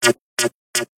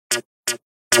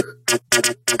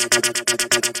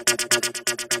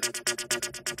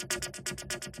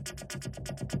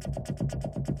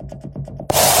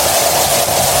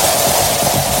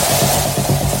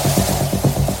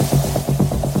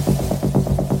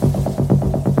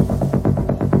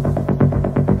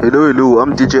Hello,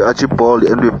 I'm DJ Archiebold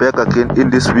and we're back again in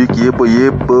this week.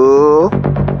 Yebo.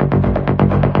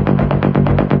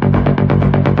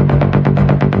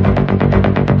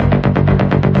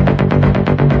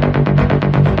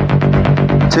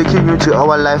 Taking you to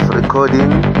our live recording,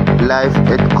 live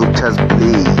at Gupta's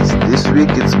place. This week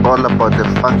it's all about the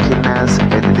funkiness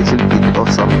and a little bit of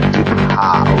some deep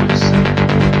house.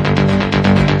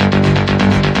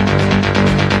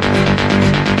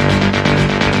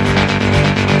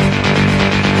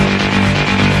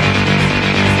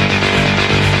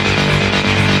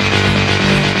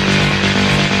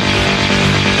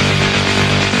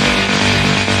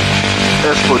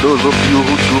 As for those of you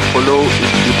who do follow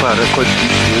Deeper Record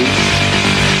DJs,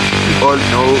 you all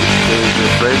know there is a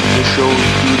brand new show in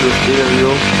Studio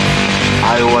Stereo.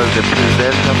 I was the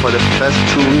presenter for the first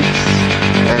 2 weeks,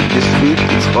 and this week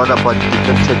it's all about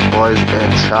Defected Boys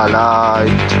and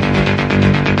Charlotte.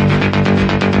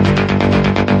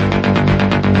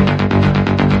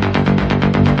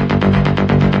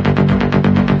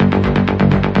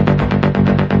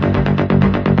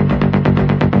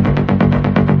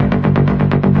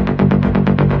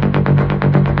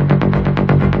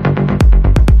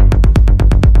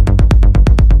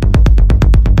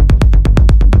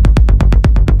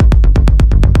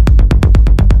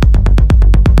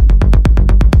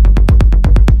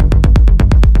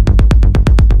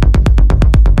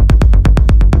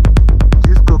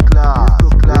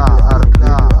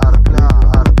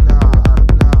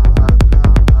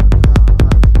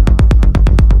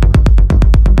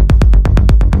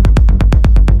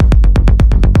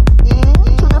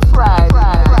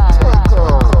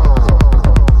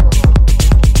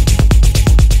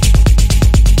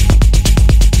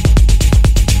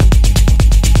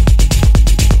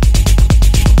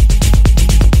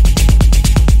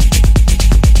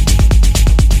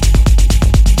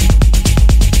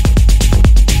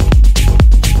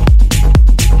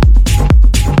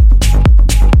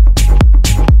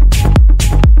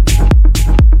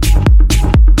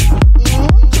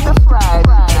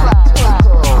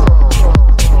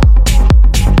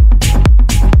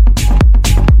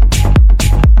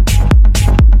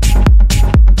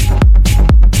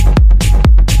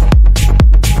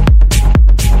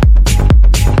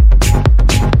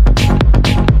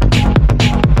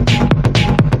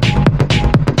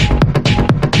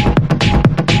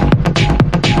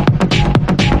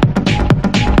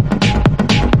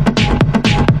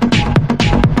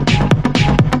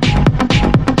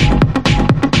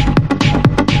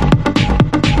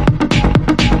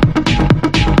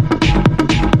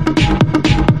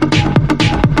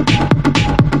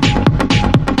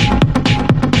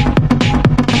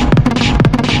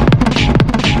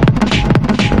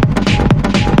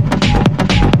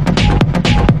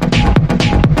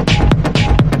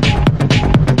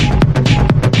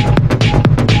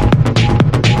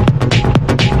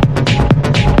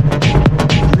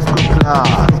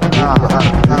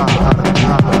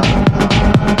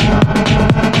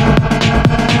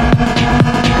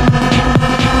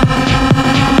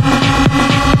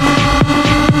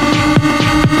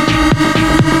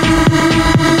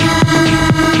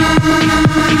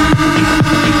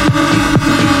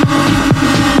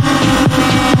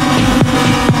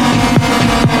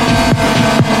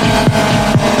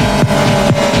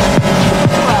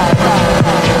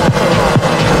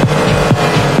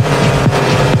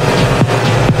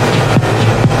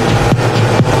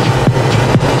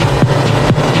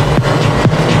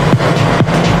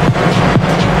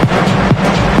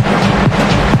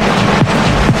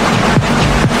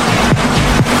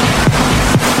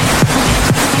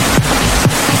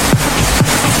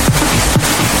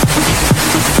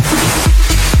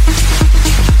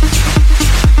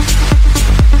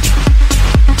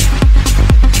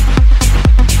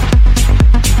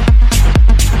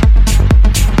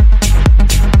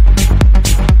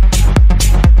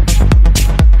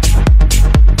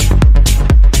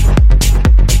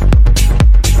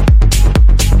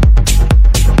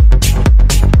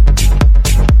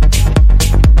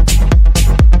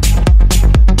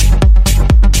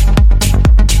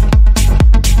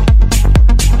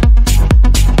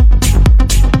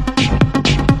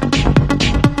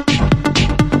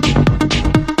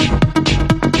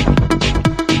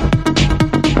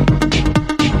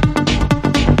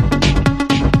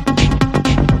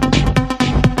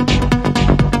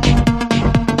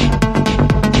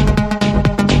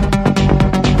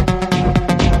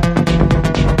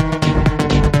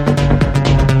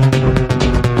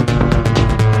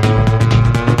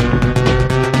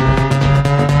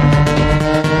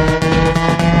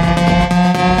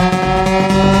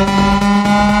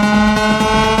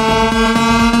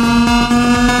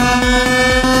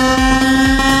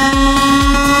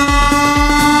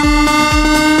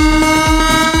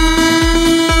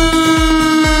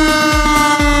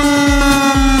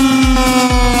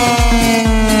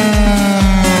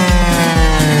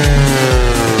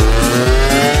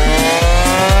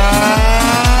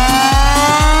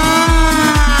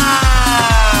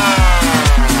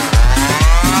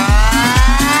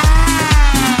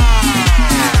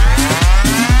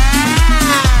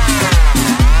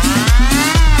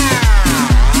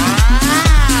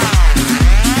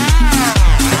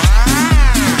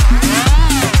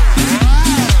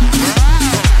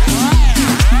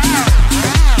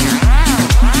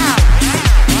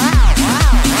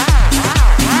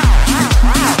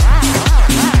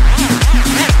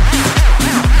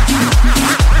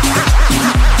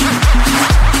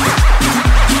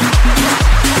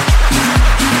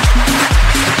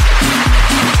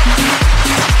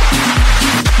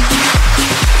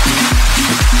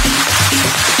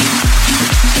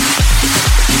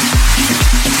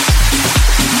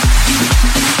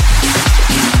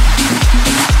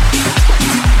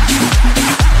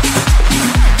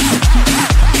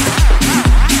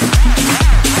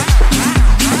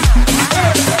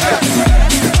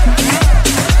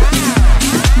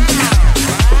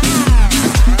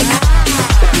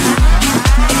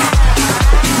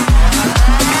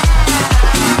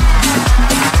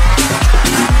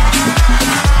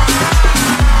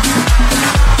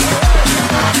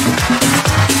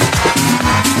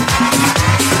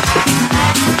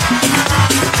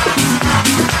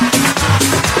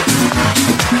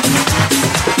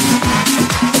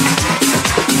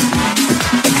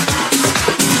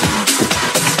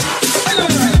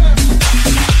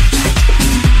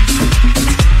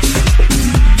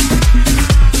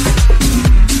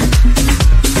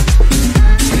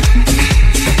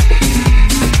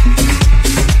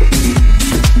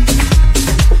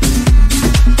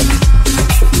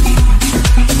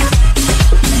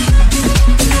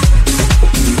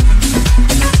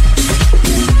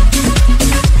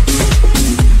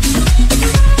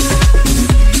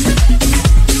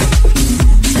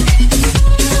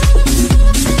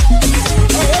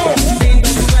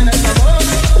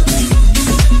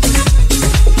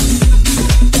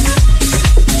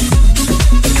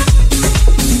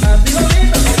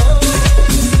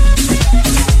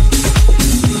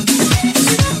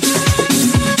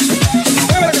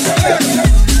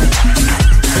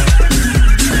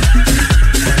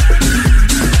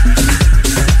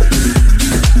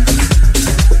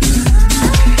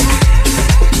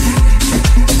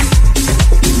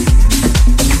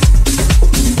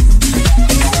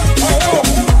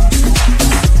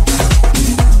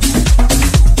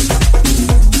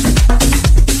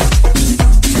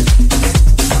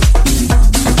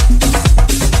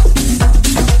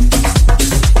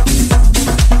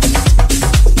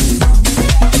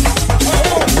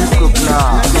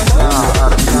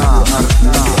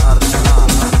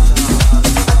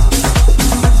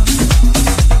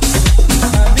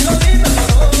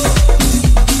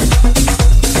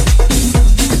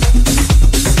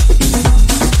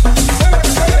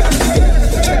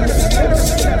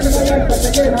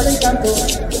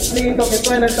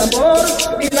 suena el tambor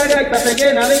y la gaita se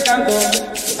llena de canto.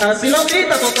 Así lo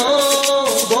grita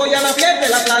Totó, voy a la fiesta de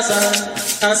la plaza.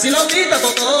 Así lo grita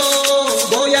Totó,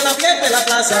 voy a la fiesta de la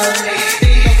plaza.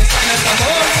 Lindo que suena el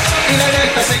tambor y la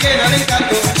gaita se llena de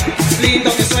canto.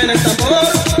 Lindo que suena el tambor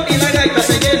y la gaita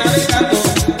se llena de canto.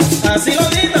 Así lo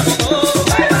grita Totó,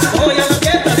 voy a la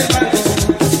fiesta del banco.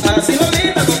 Así lo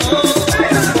grita Totó,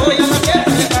 voy a la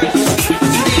fiesta del banco.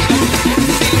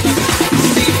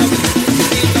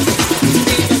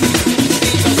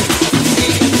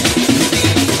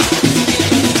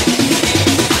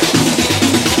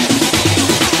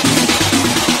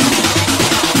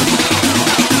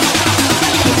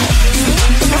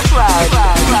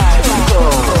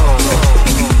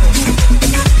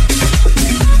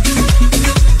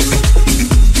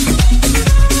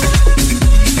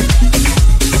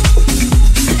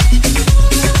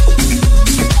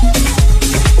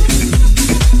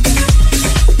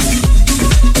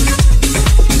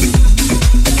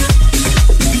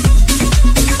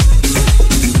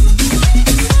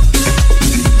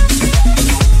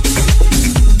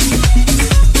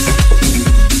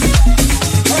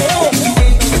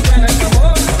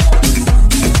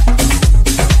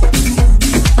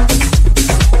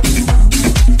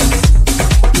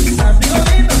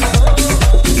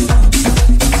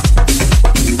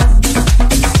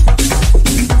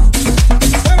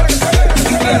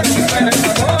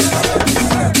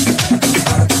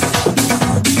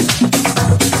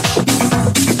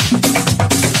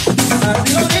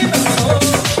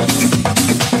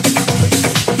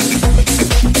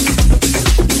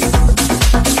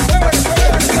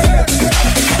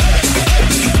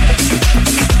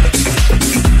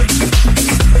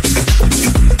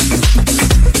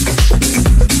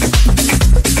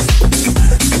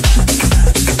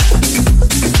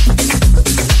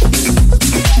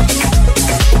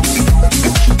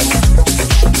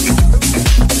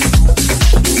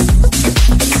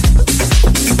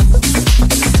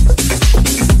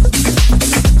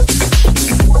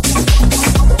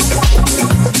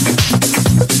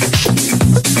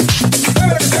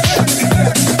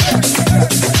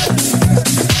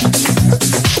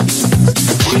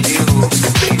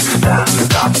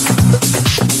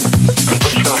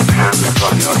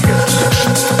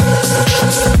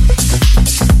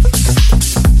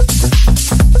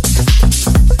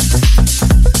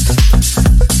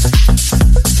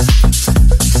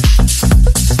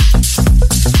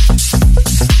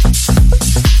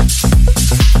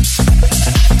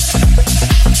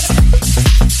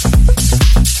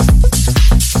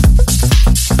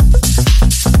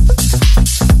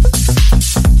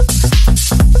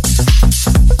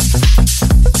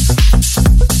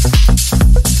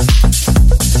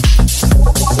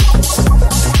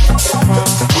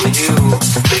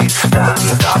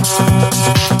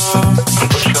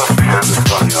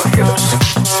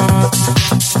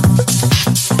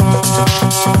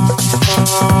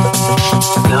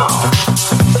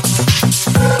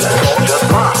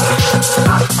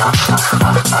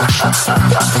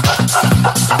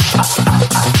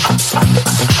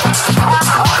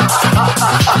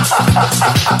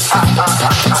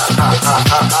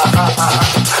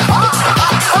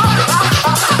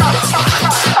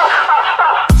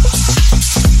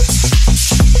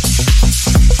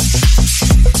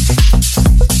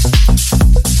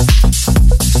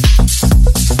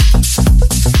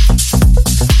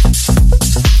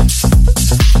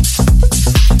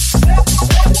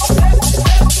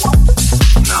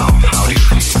 Now, how do you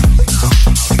feel?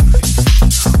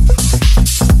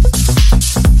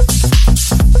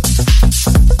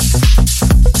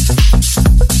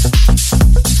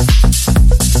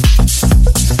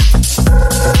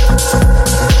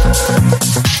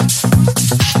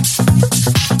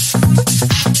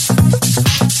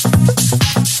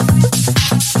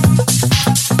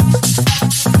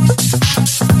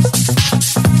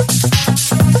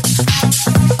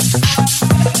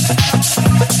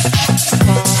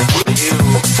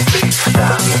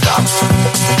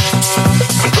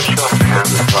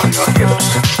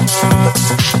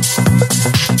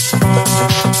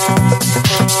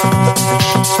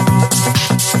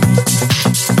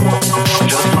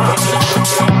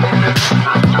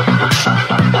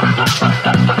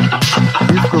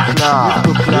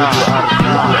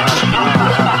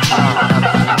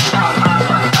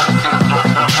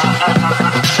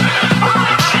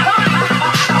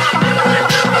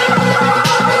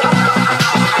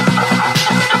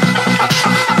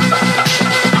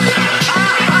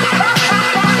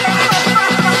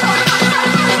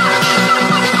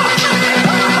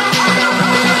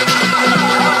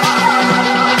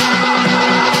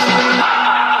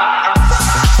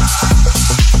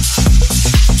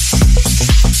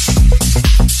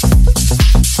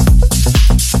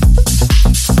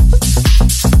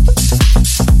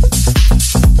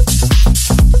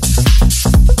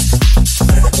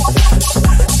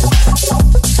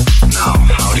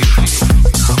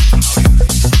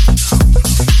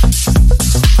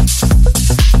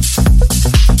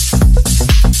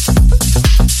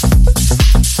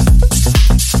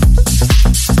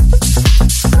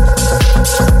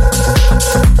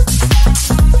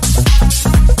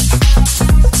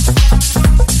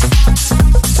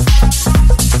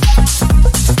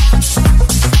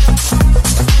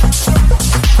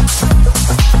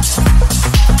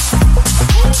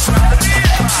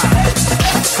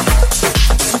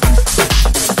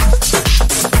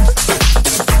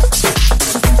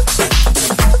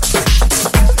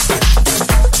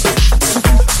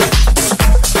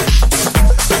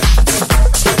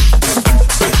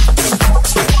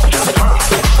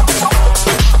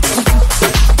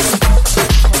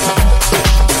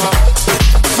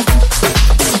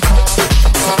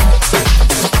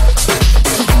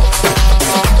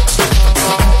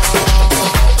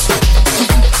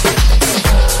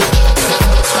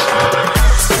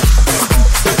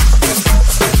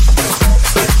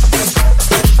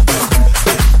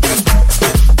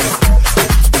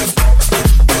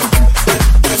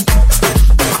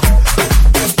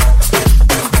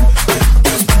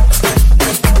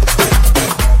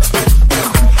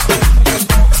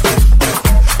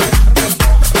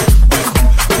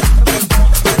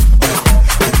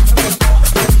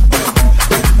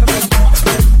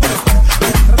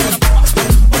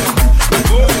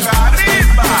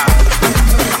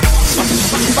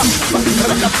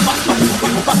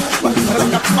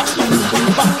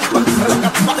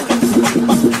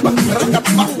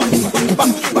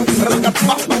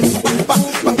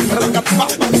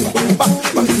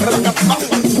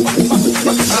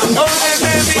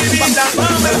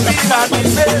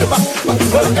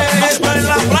 Porque estoy en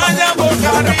la playa boca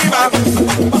arriba.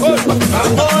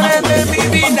 Amores de mi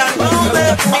vida, no me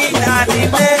pidan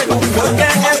dinero. Porque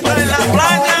estoy en la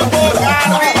playa boca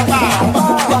arriba.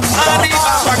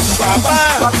 Arriba, papá,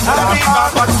 arriba,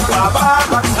 papá,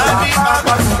 arriba,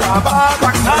 papá, arriba, papá,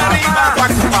 arriba,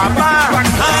 papá,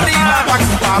 arriba,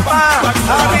 papá,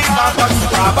 arriba, papá, arriba,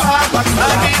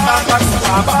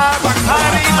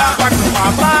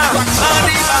 papá,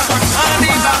 arriba.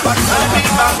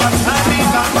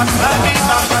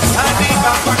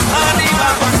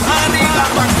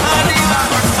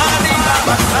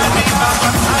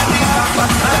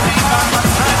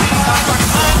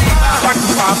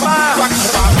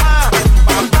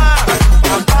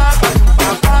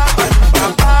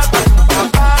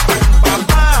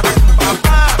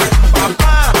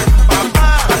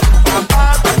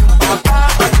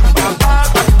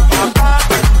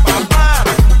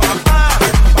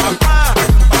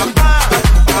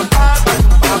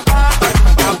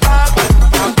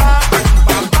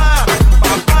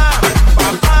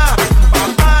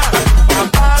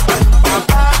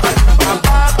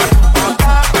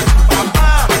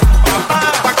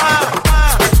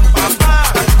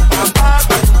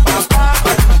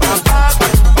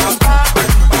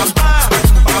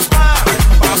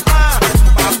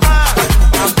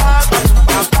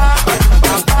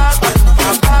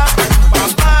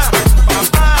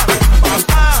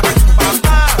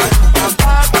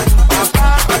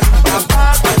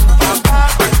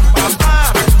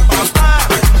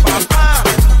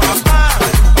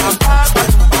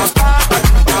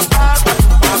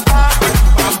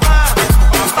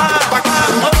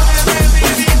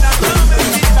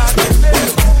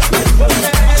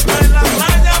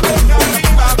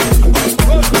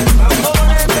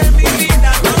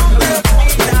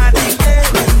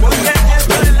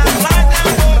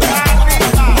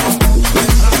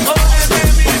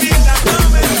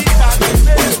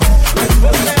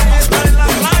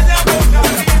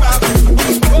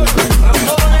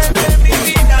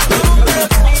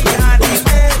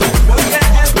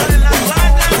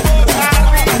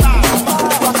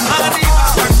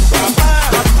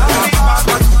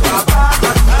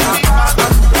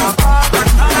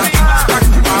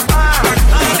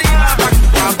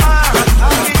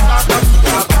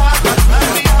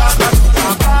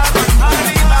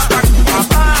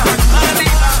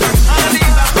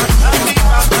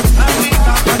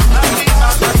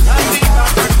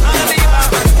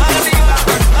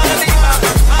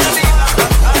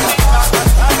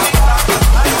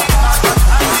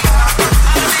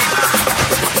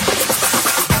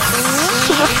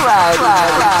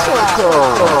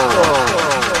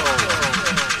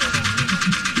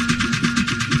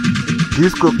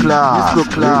 Disco class,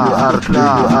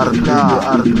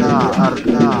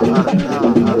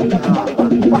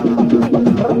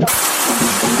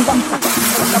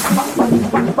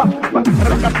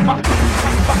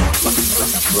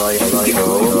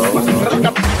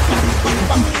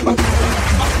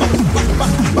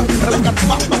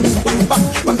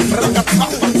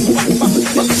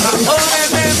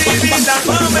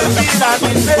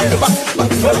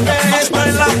 porque estoy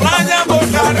en la playa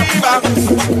boca arriba.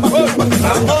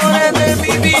 Amores de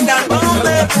mi vida, no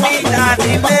me pidan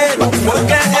dinero.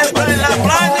 Porque estoy en la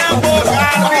playa boca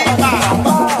arriba.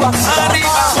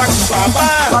 Arriba, papá,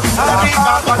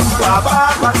 arriba, papá,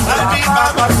 arriba,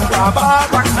 papá, arriba, papá,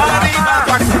 arriba,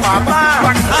 papá,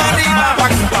 arriba,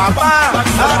 papá,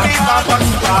 arriba, papá,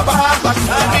 arriba,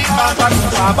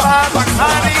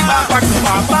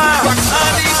 papá,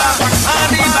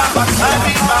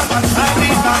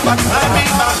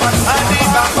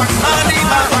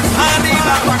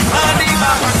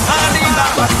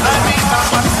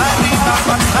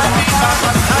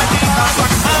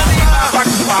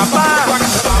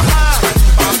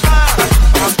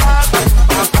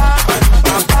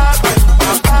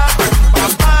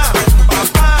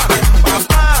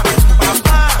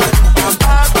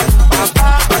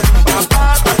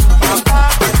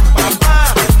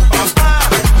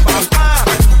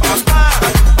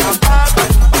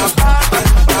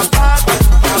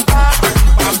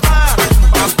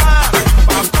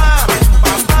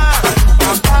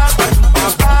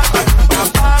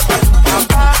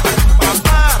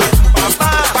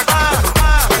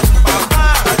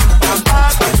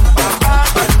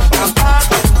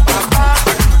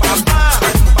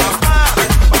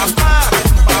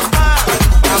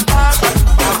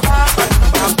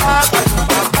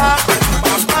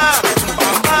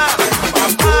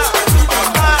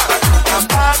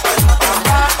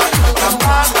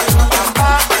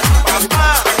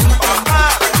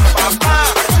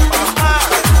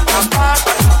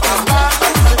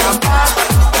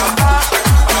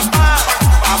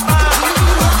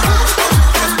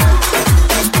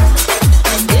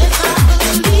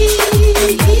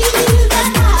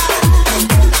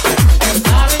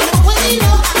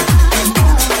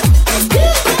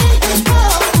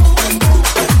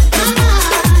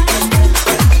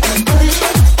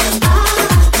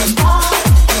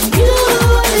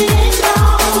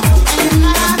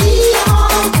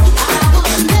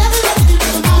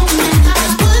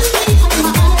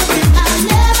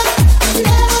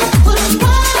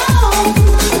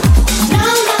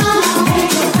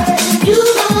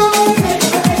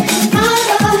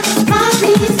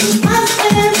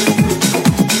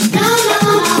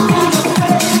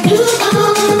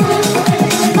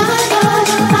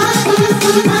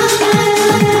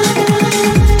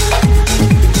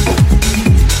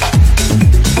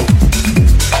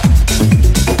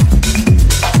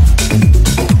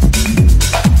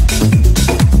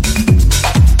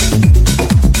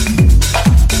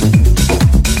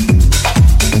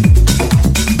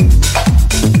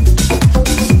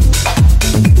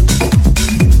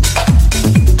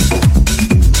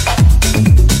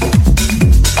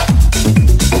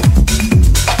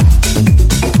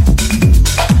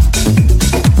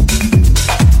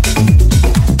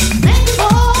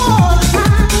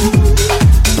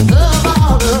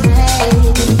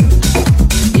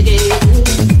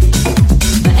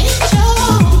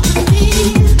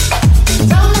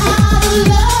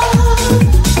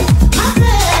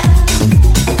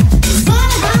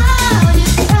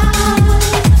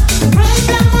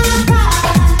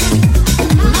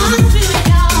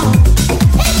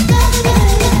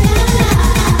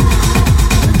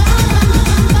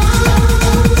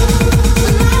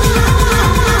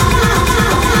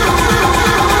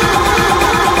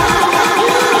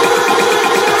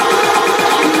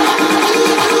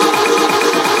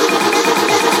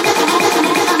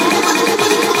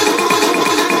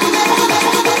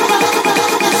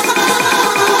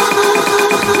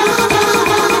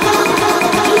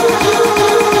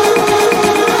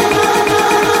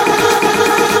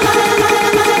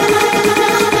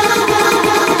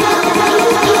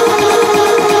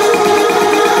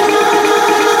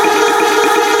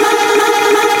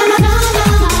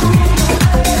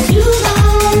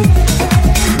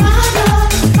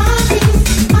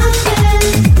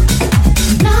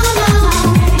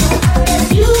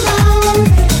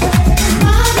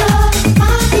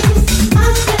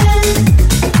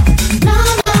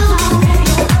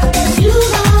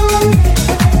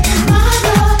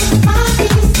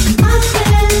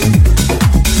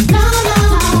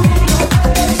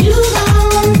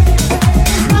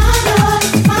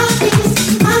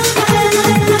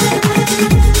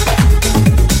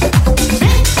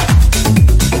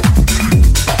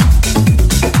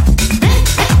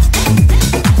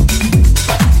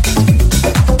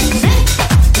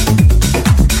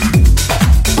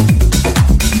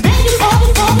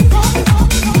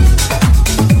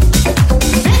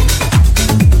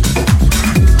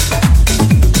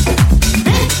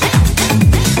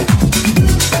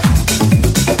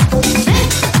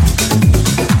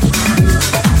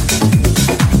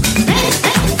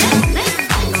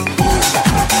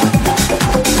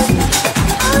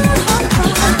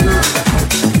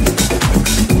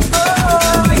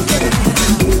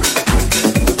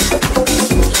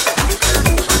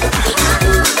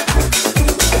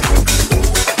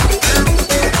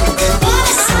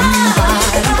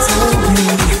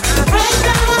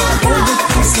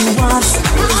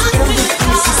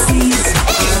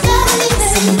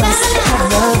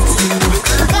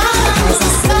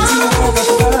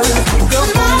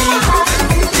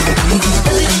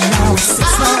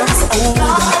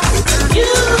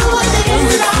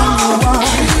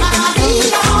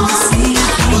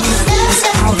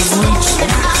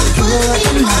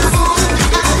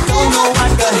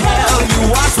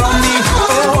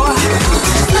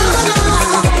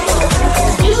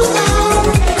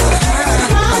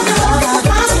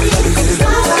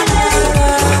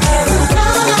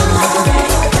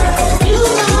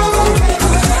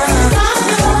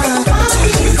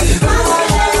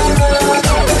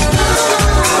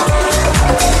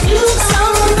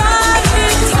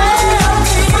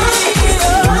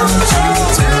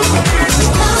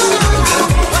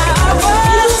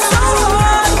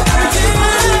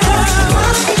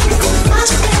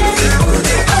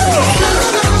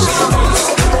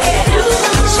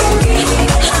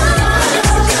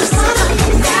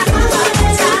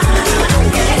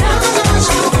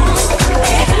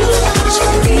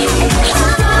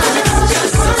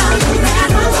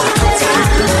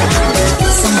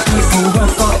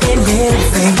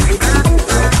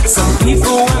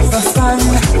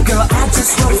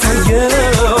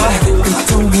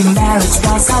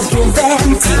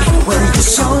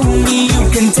 told me you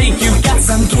can take, you got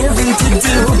some giving to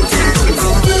do.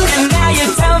 And now you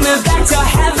tell me that you're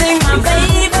having my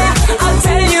baby. I'll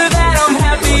tell you that I'm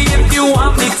happy if you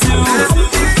want me to.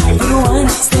 But one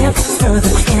step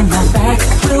further and my back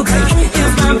will break.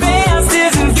 If my best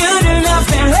isn't good enough,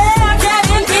 then hell can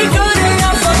it be good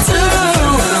enough for two?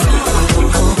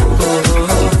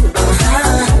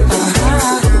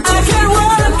 I can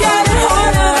work at it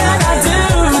harder than I do.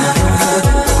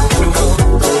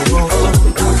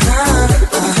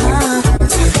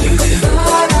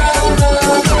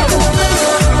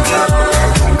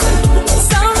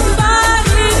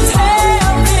 Somebody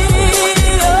tell me,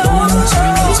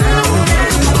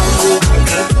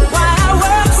 why I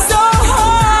work so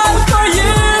hard for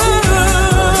you.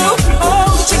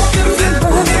 Oh, chicken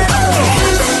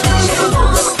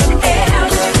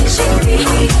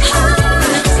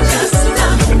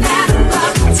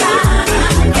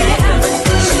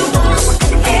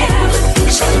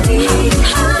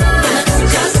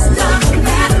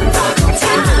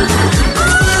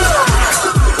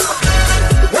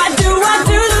why do I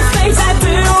do the things I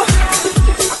do?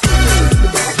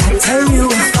 I tell you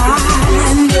if I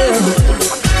knew.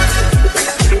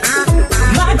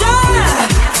 My God,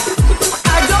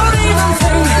 I don't even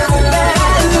think that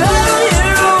I love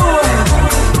you.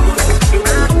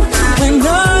 When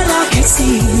all I could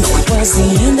see was the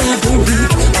end of the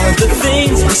week. All the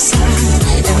things we signed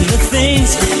and the things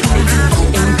we buy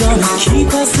ain't gonna keep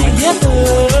us together.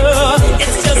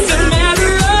 It's just a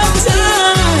matter of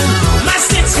time. My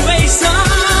situation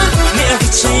never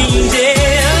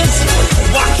changes.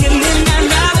 Walking in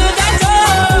and out of that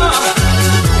door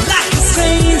like a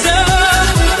stranger,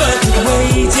 but the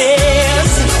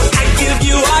wages I give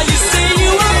you all you say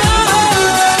you want.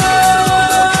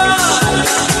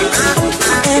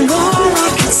 And all I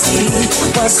could see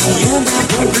was the end of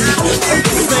the week. All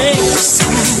the things we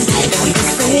signed and the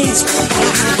things we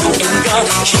buy ain't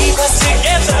gonna keep us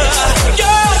together.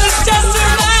 Girl, it's just a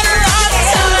matter of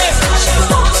time. Somebody tell me,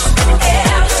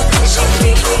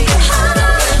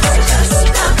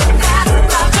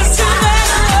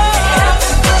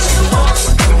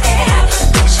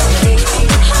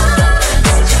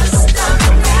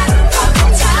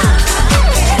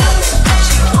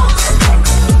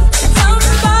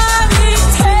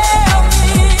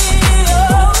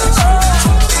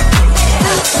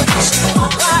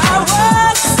 why I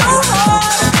work so hard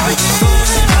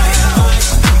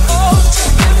for you. Oh,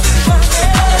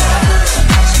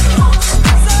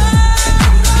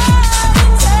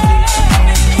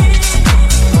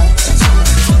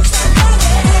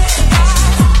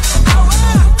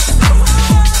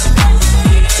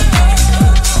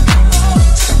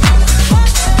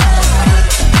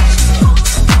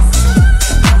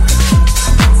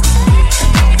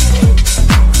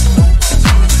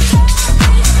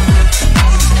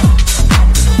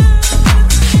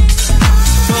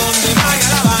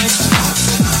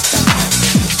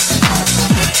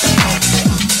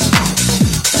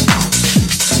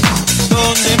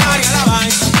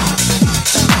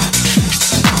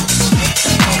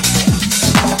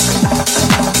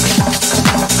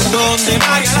 donde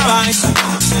vaya la vaina.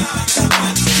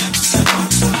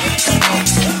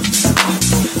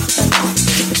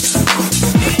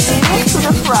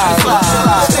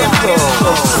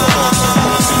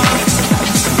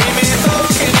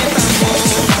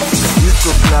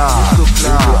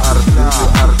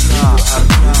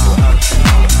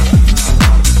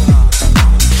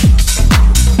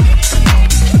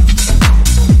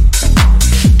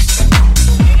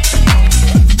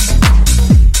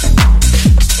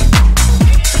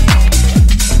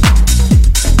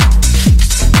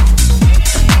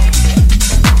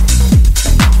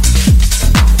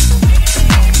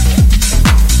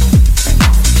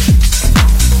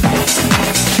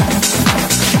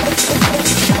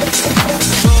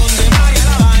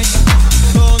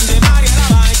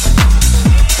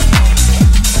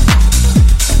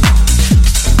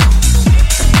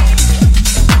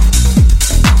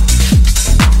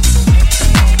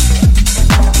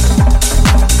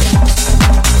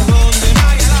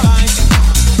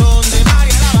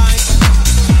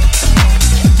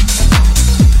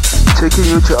 Taking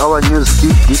you to our news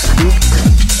feed this week.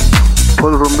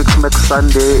 Pool Room Mix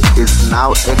Sunday is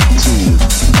now active.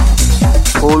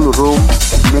 Pool Room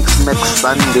Mix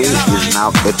Sunday is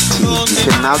now active. You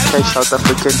can now catch South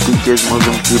African DJs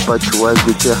moving deeper towards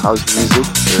UK house music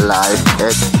live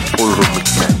at Pool Room Mix.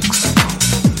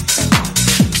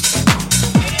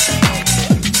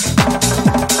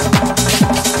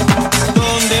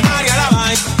 Donde María la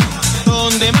vaina,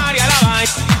 donde María la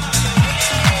vaina.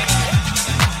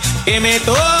 Que me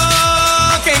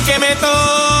toquen, que me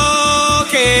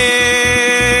toquen.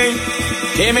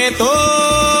 que me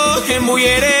toquen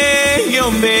mujeres,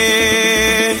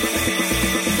 hombre,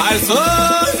 al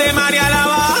sol de María la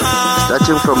Baja.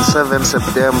 Starting from 7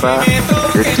 September,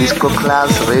 the Disco Class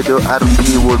Radio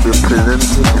RP will be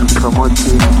presenting and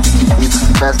promoting its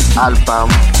first album,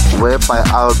 whereby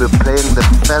I will be playing the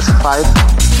first 5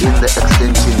 in the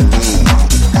extension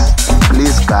mix.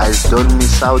 Please guys, don't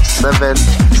miss out. 7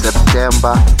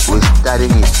 September, we're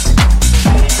starting it.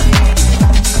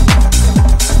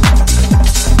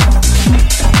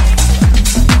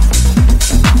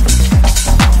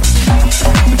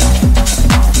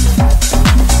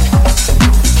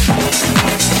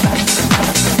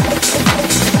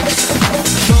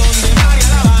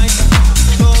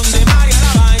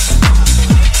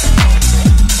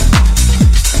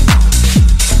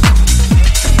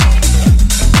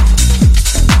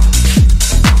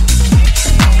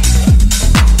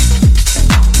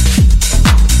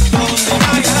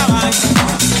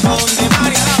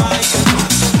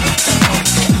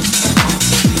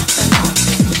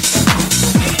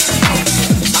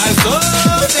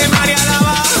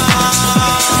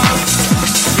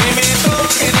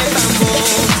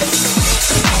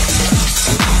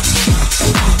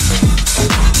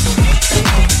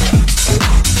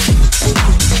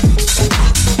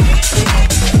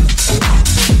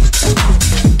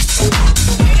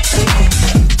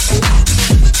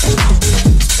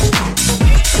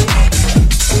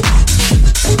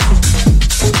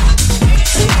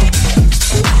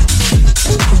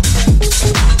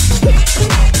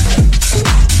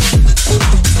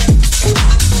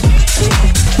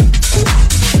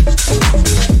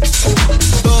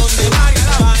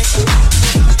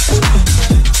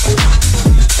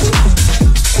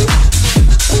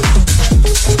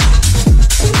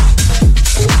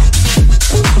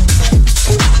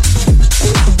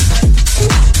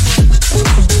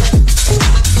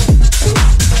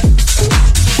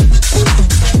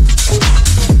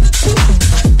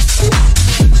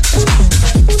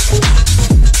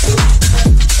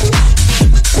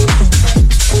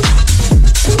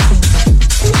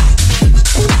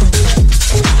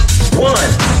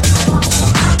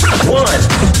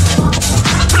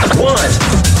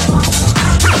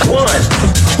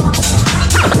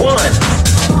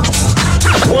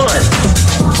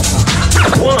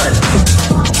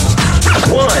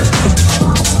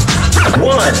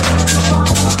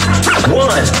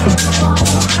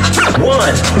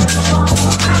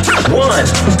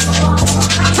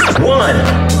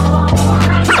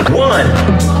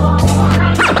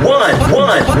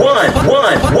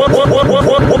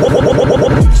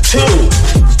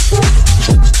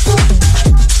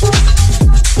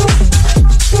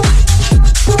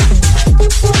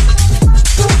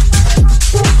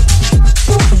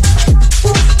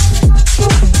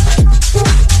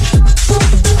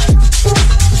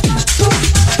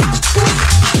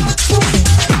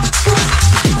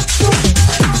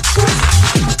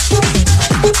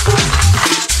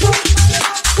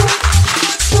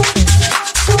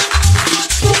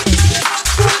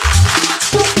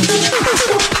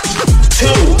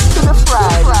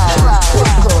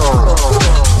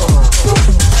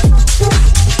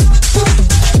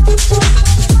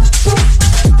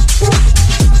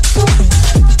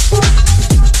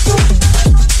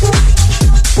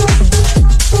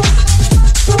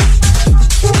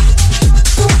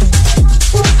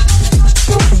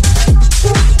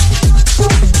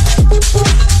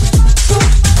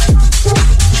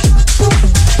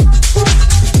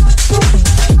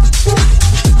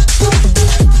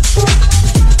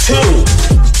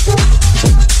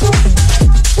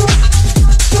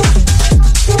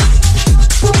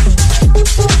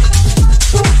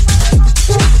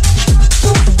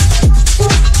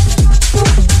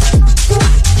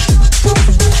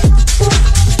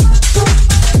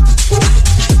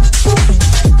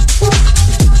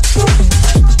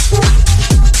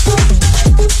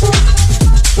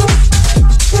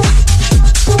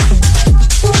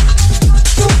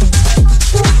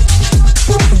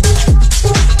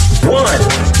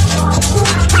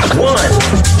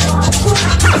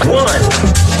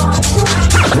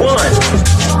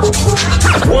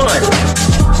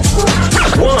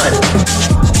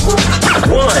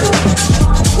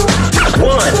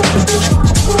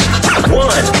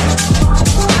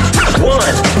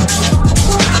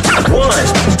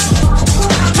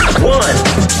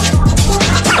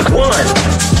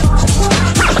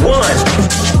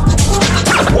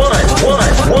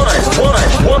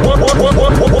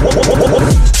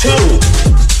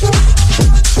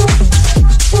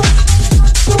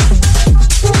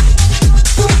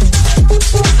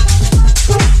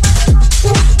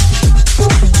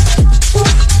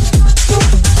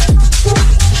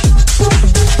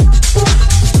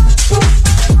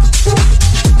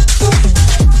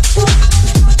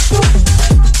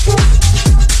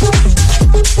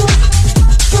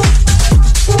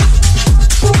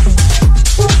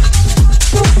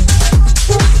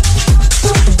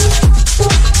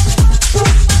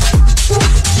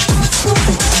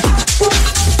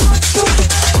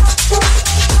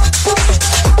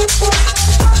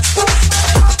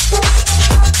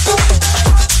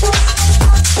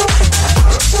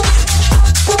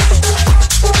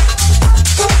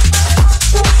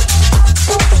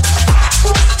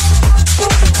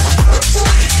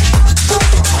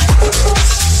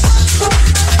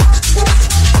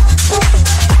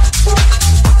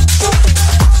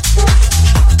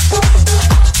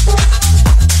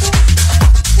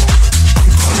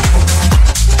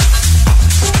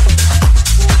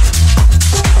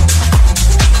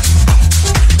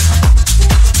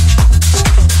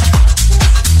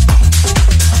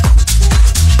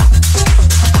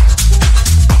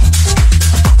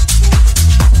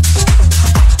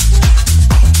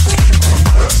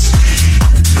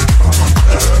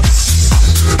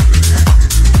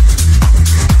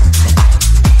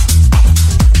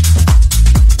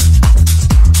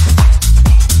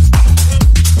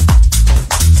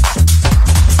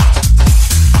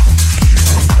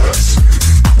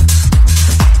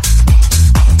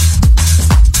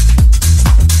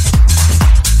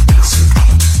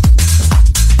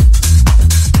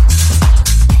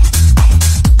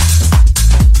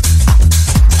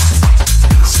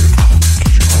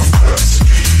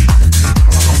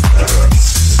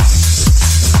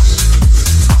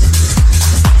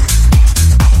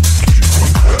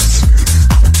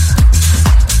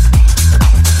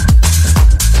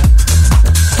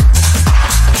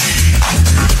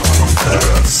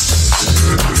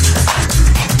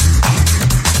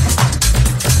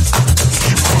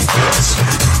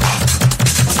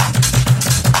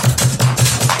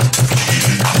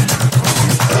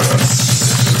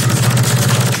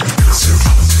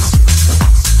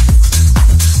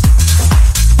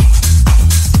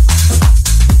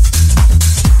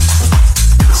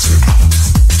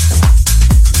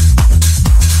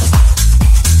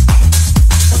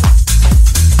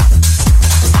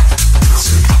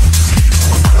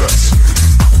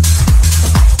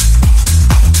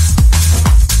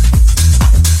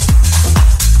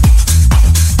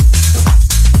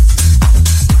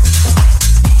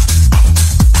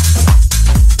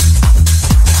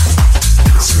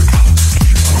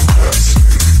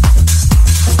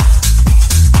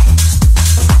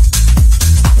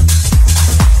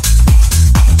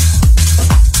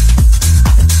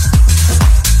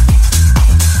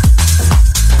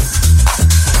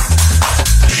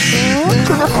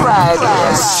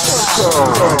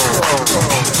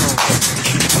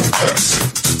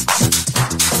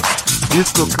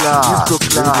 Disco Class,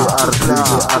 Radio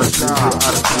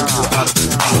RP.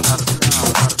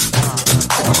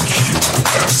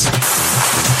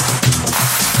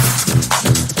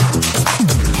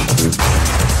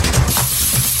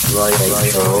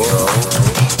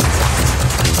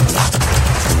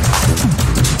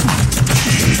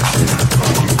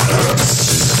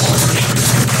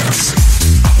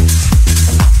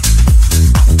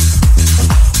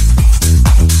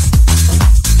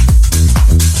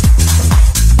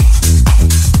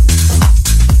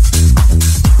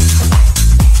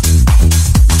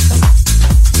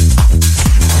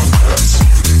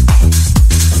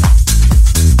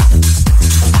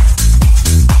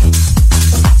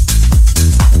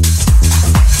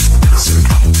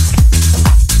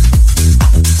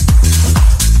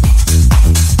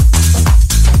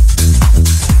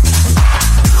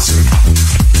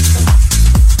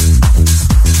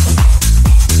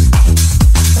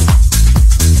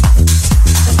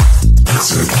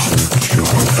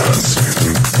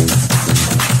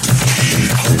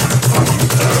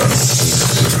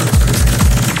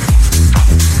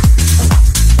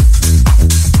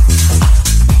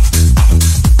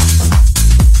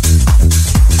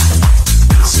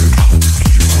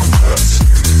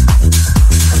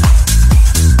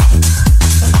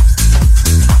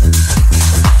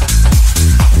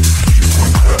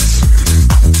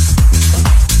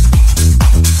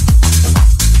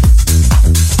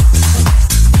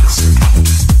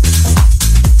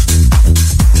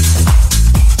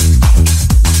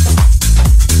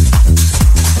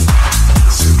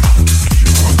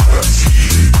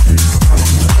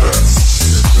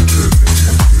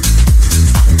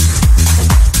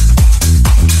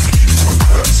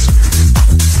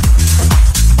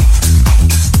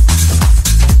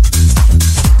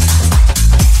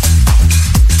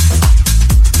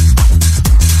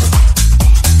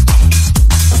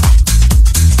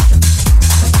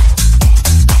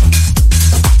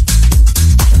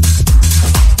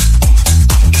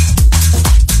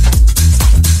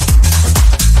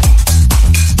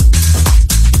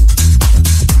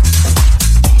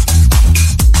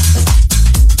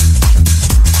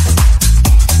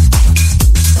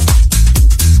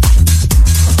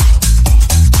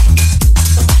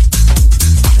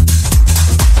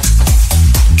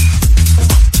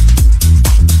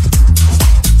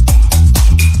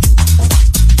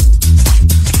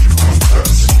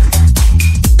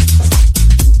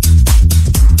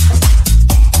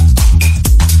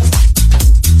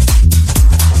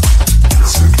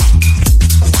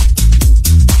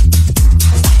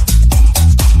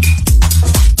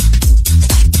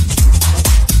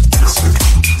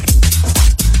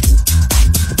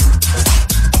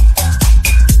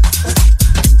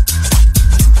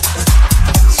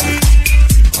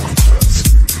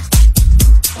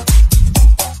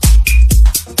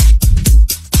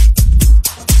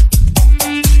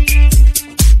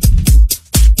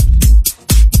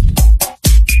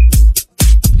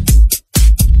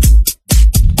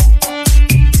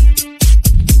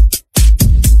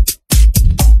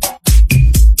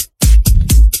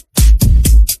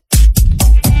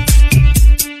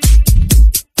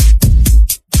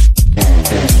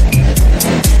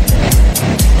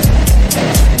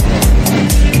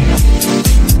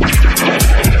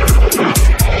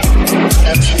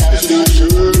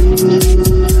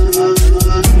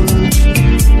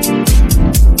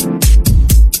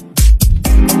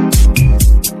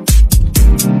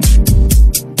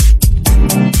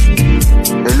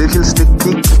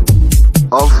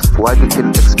 what you can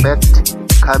expect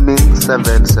coming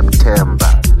 7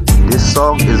 September. This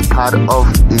song is part of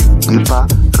Deeper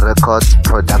Records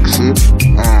production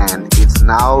and it's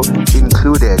now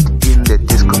included in the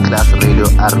Disco Class Radio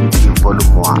RP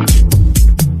Volume 1.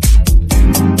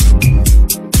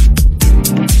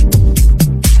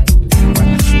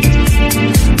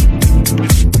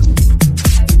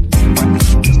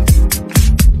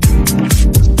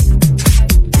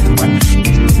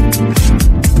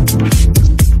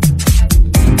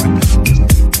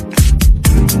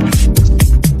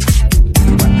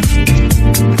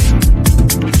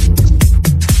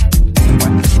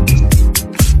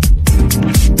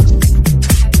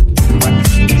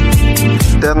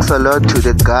 Thanks a lot to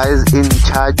the guys in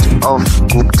charge of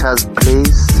Gupta's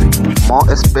place, more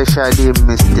especially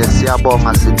Mr.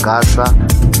 Siyabonga Sigasa.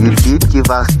 You did give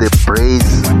us the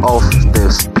praise of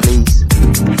this place.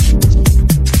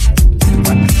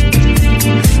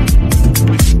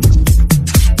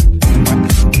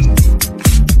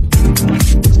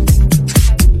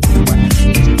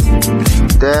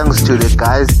 Thanks to the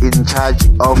guys in charge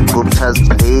of Gupta's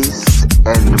place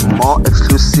and more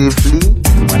exclusively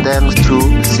Thanks to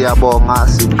Siyabonga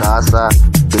Sigasa,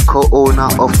 the co-owner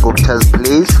of Gupta's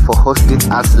Place, for hosting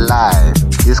us live.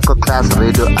 Disco Class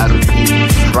Radio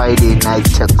RP Friday Night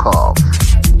Takeoff.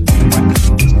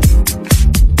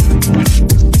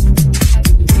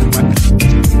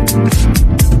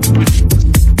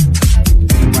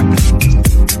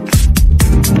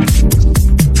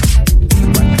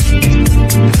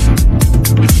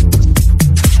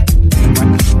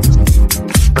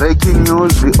 Breaking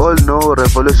news, we all know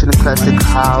Revolution Classic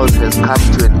House has come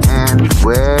to an end,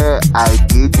 where I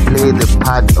did play the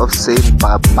part of saying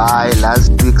bye-bye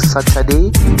last week Saturday.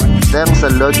 Thanks a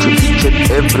lot to each and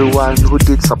everyone who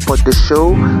did support the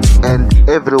show, and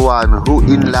everyone who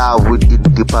in love with the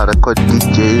Deeper Record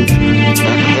DJs.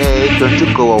 And hey, don't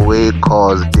you go away,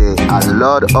 cause there are a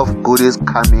lot of goodies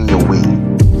coming your way.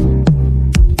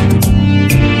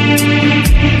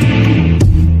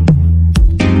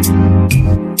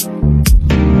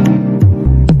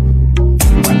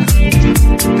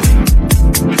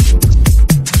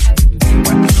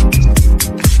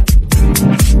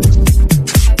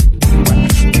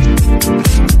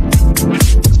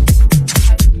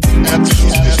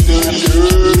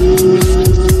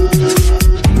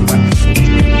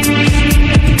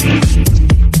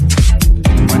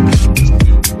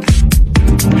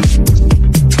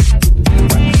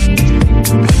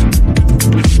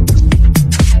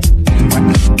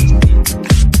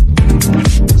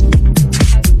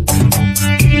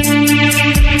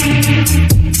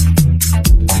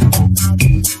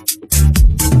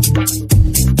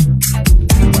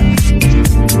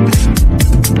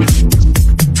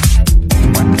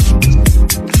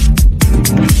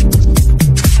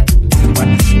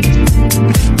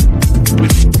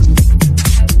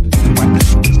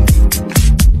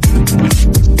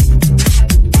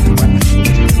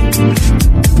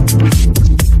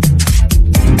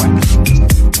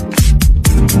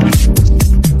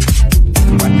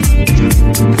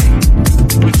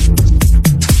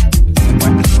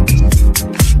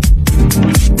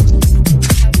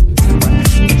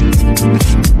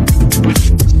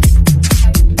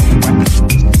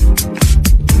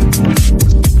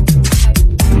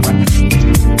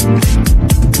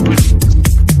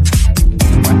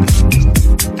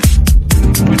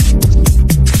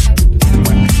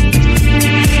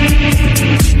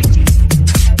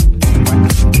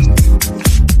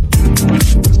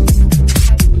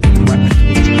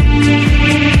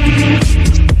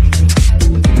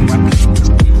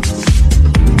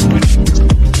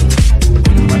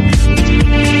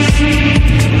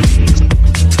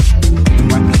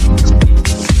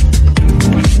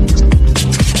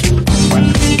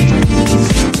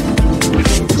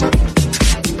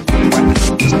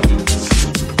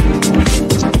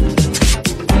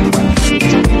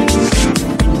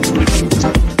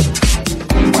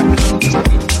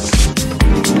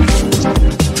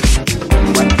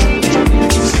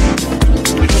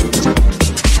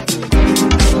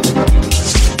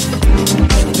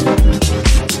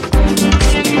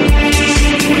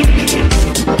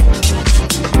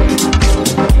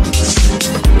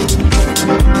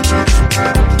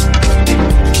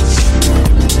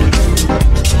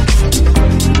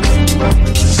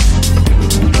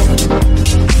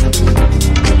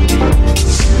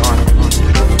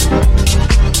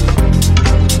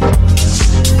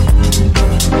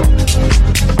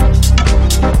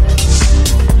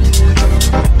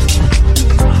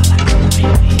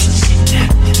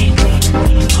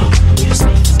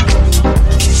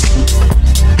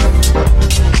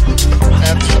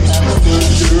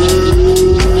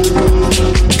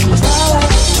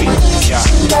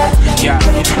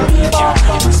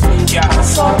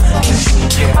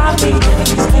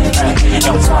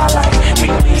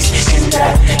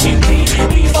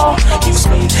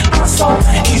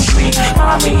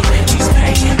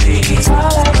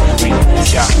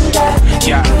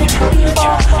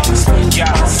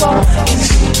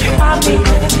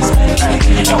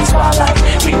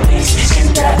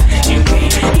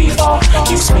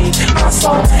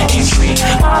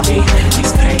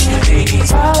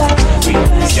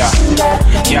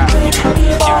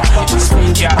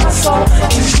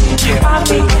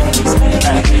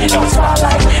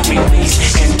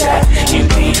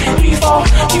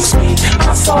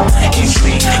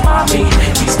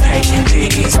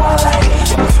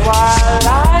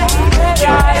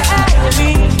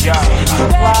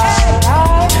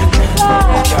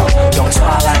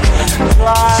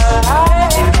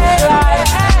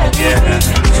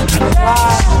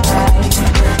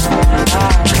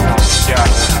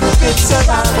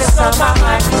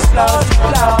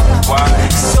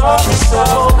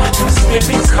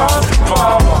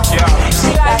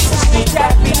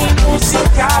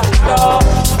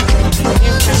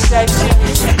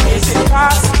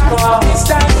 impossible. This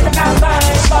time not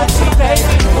mine, but she made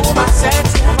me move my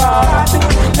sensible. I do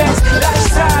the best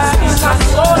lifestyle. It's my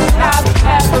soul and I'll be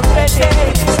every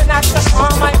day. So not the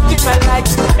form I give my life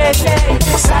to play.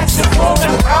 Besides the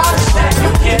moving promise that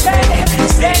you give me.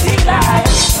 Steady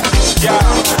life.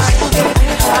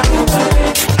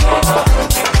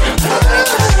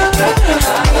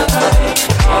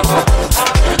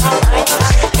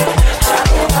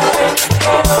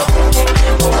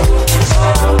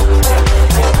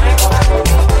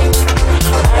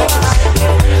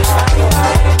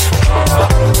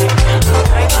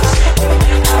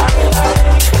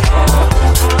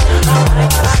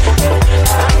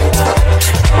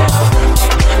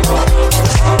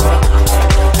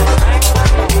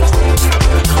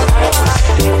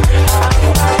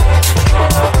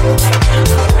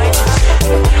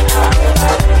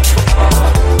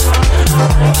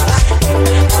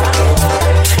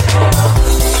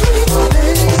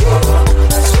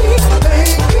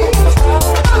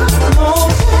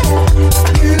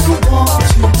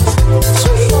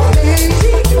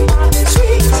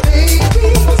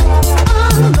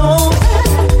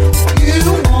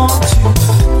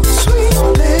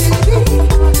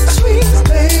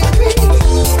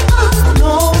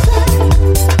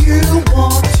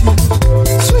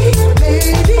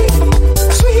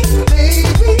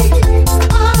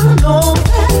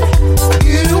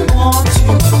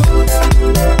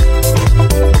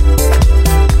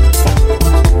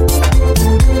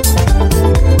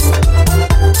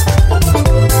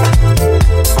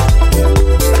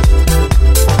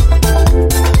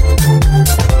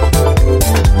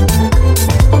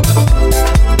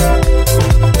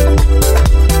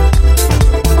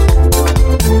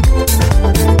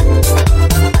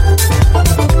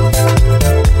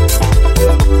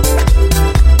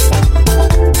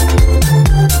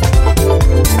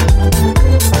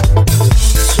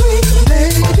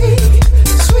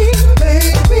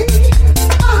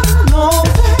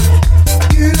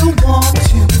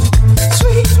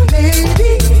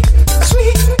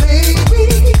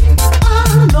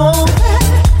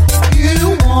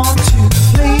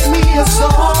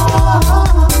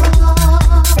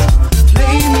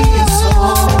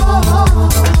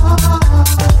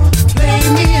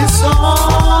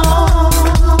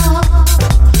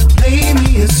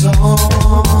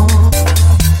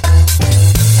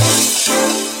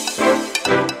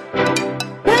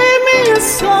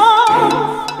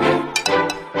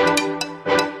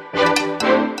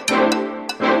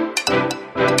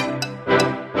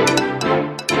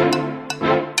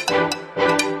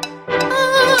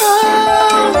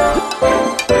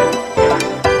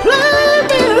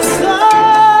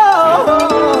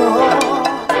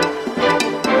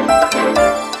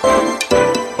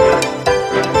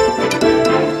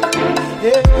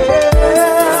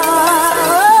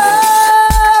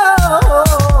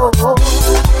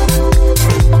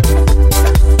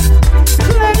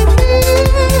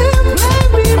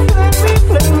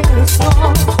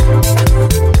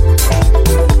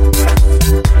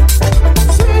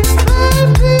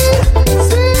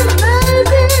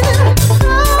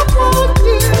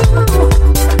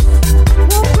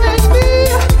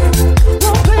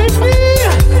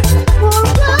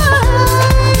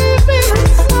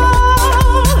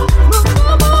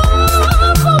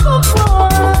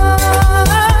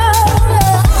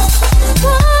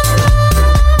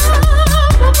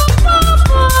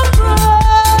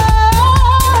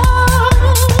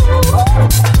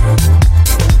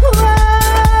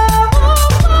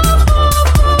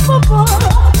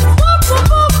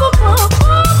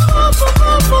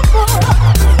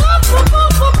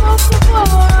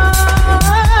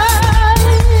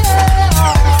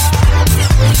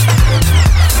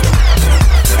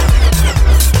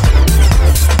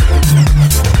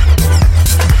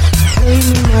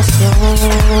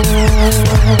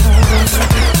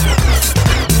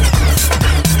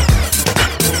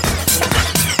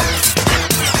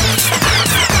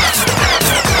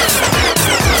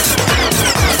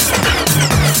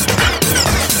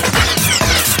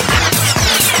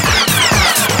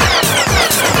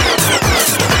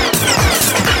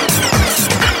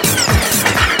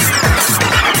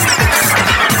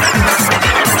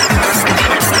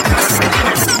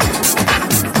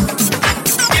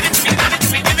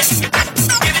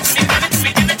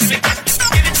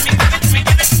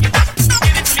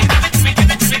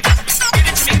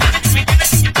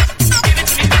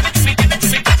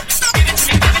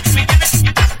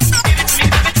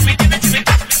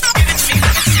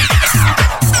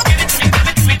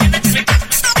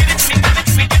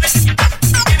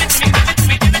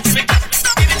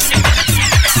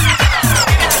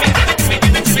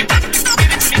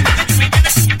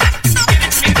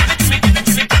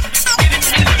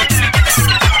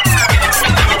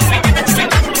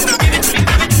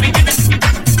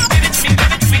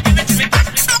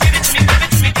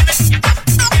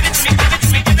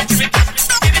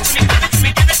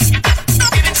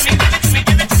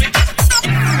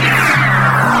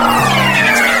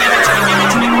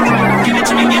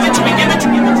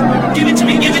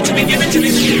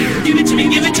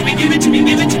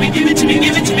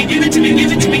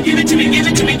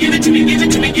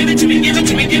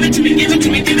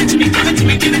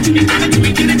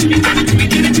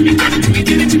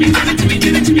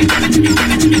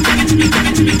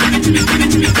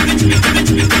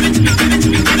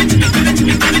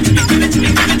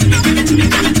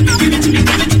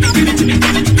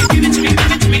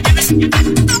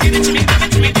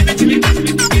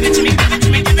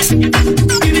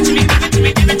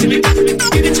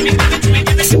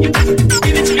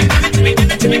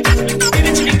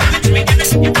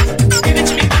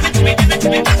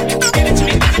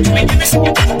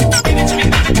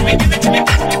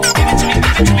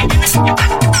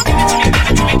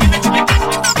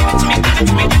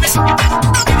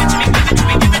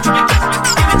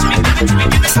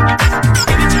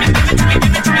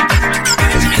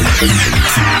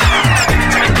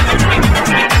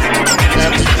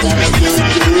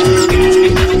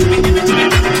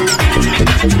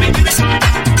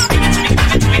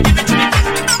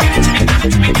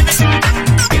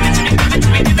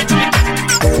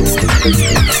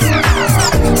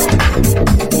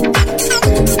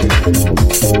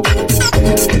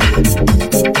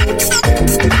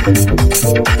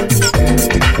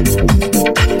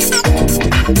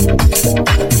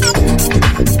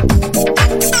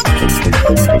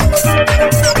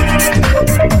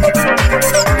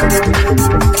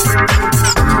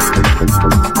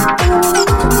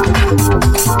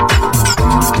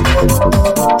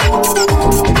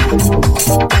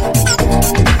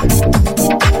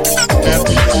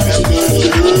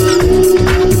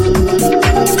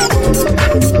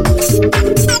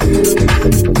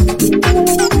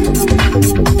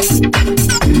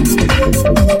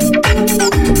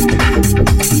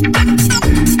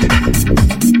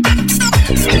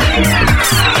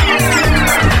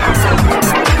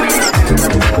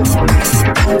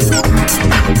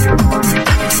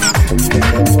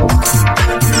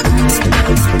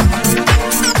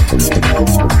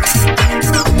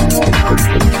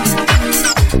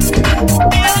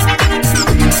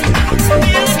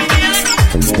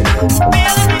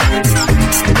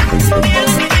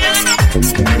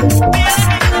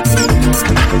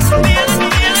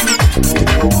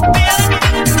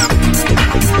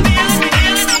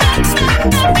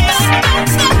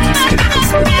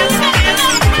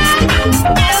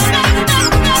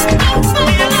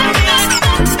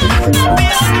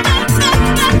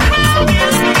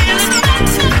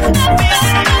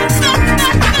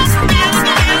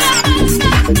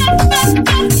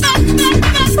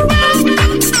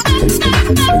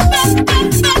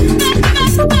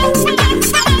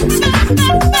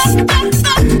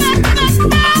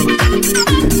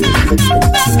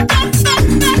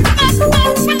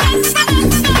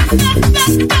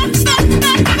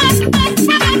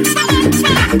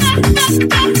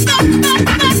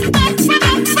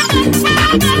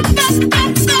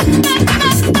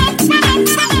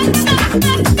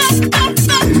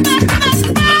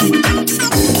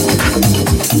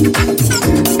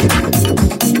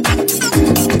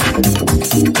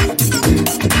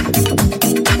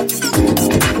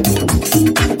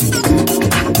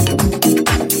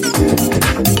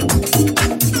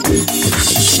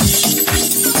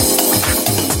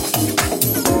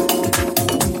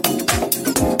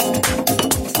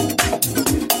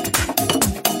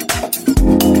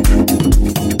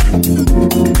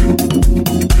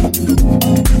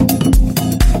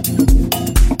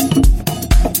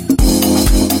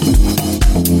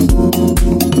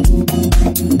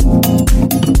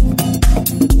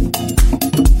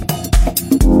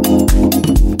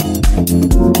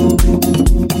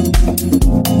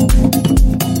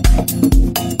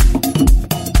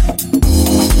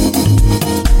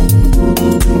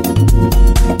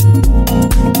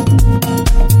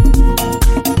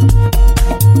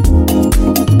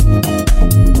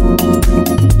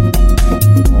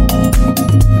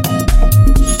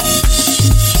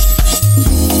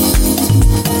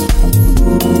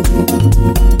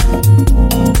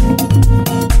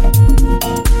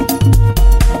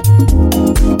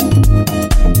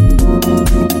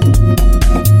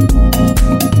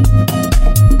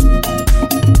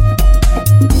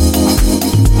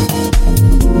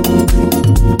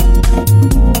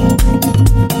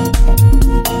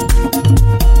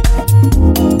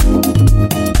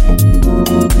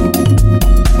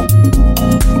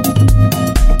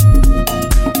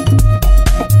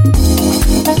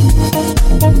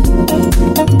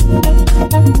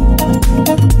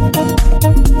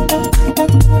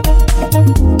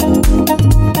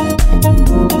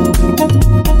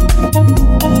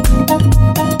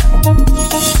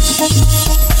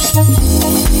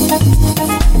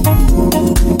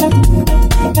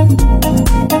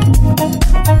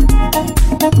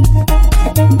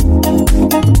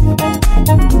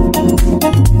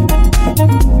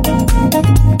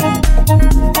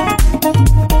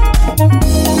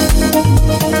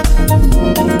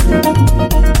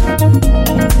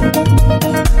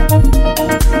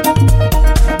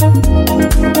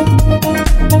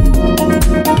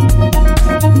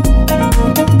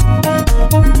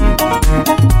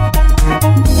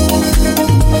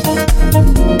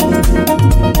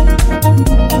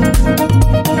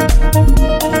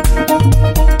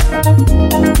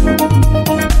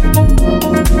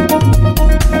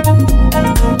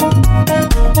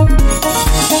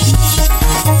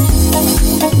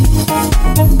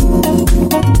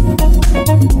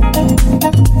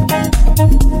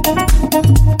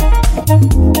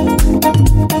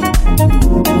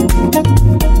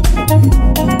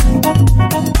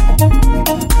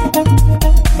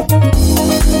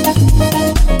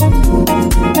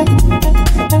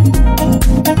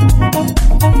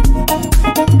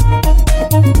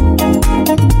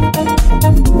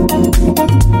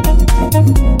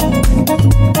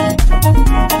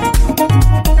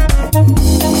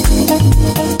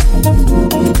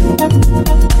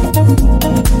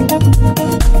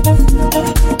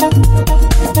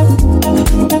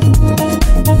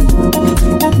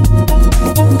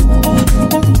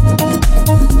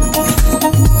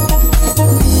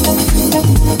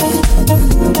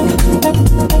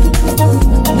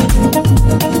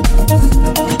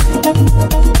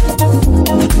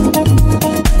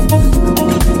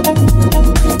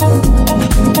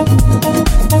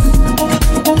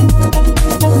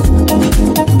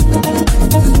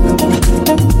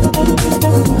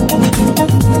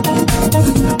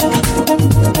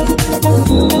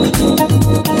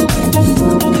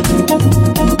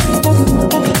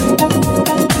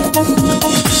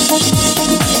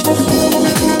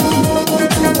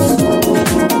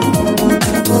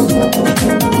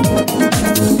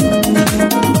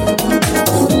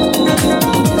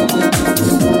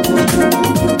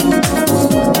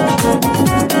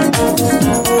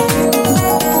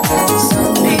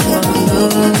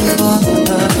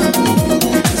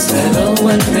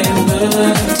 when they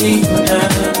look deeper.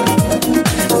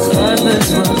 Others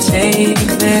will take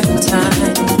their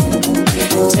time.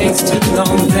 Takes too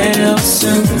long, they'll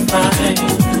soon find.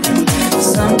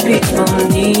 Some people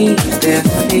need their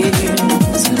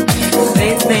fears.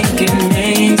 They think it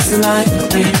makes life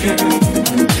clear.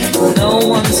 No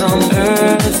one's on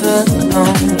earth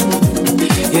alone,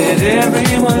 yet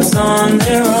everyone's on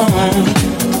their own.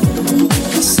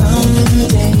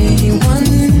 Someday,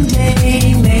 one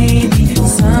day, maybe,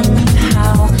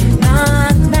 somehow,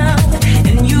 not now,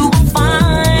 and you will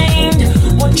find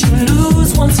what you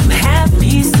lose once you have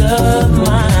peace of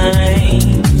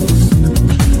mind.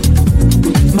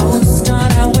 Most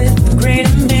start out with great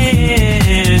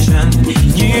ambition.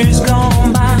 Years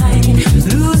gone by,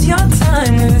 lose your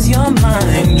time, lose your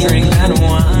mind. Drink that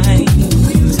wine,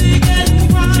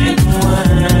 drink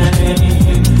wine.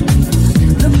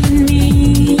 Look at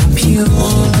me, I'm pure.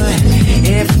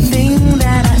 Everything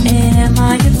that I am,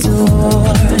 I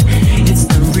adore. It's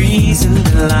the reason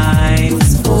that life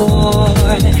is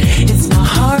born. It's my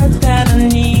heart that I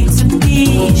need to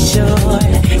be sure.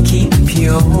 Keep it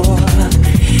pure.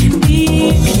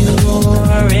 Be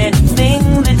pure, anything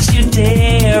that you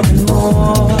dare and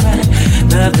more.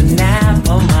 Love the nap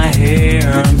of my hair,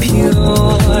 I'm pure.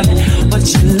 What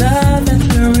you love at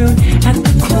the root, at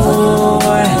the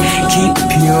core, keep it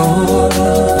pure.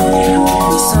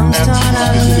 Some start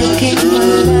out looking for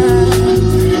love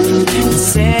and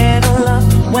settle up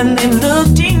when they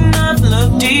looked enough,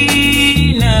 looked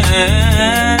enough,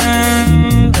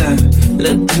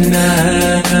 looked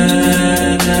enough.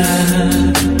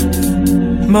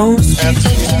 Most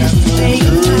people take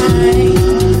time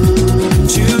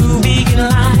to begin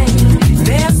life.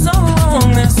 They're so wrong,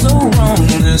 they're so wrong,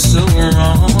 they're so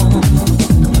wrong,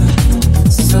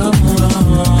 so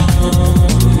wrong.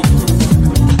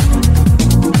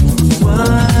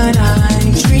 What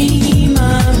I dream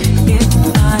of, if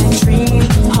I dream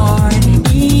hard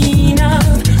enough,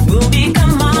 will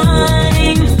become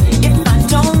mine if I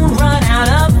don't run out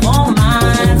of all my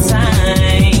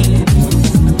time.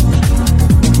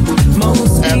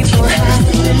 Most people have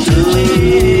the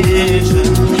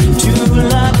vision to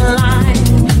love life,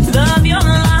 love your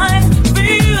life,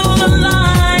 feel the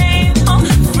life, oh,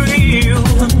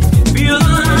 feel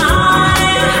the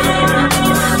life,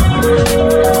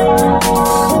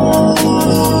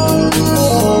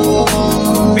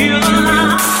 feel the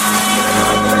life.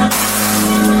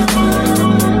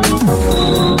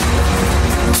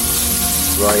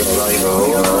 Right.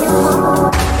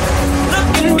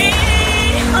 Look at me,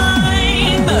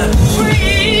 I'm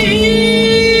free,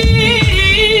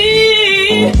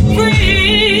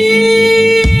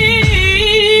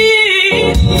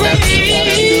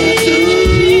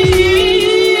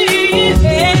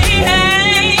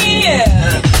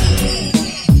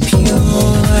 Pure,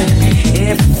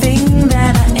 everything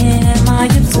that I am, I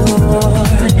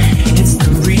adore. It's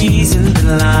the reason that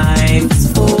life is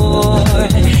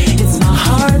born. It's my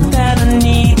heart that I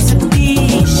need to be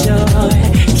sure.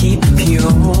 Keep it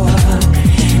pure.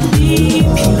 Be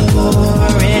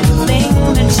pure. Anything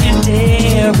that you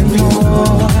dare and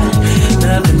more.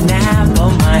 Love the nap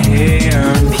of my hair.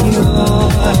 I'm pure.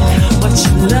 What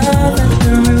you love at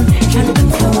the root, at the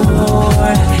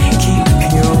core. Keep it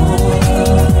pure.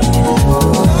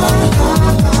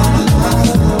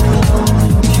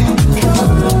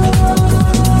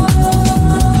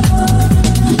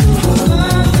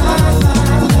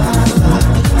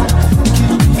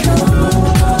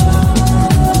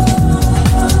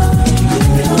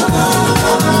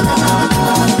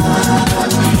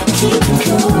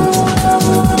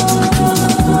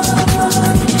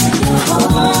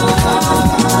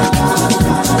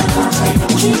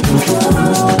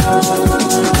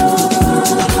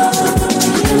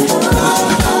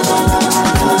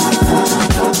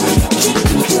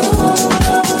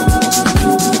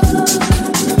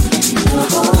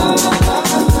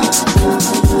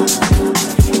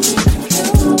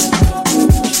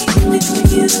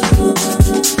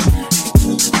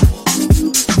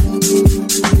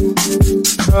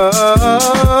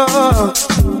 Oh,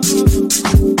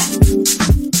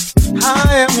 I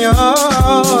am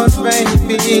yours,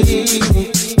 baby.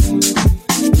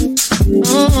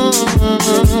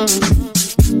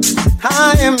 I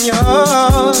am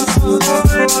yours.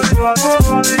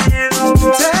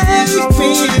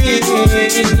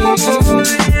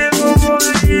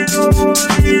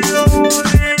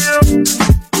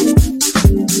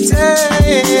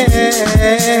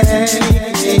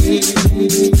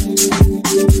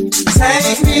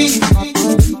 Take me.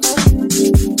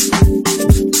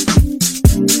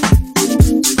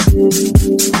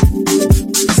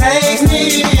 Take me.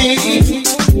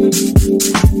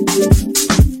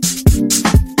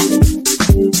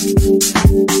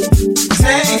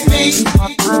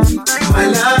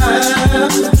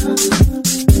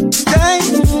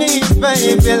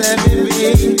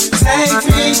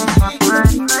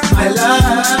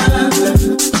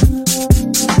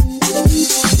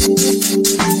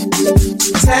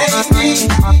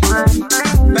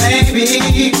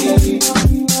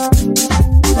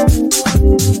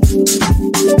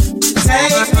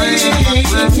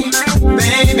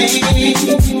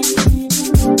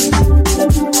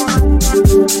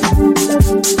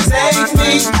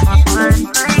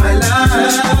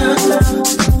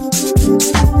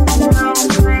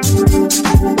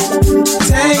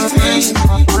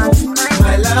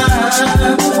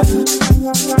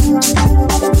 Take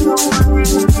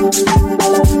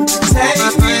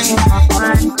me,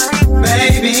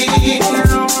 baby.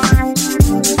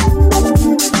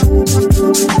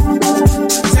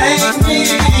 Take me,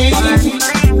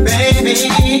 baby.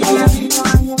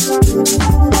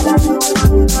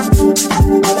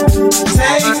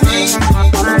 Take me,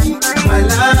 my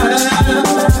love.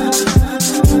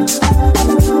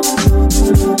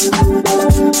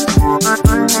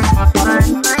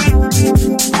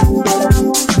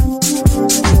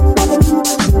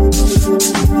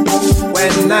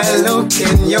 When I look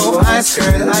in your eyes,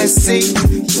 girl, I see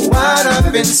what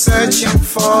I've been searching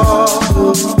for.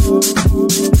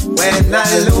 When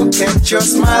I look at your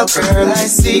smile, girl, I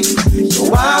see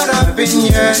what I've been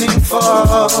yearning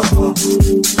for.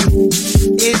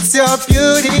 It's your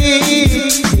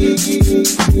beauty,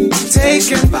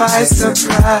 taken by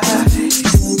surprise.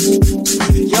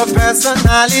 Your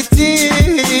personality,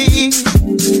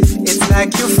 it's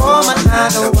like you form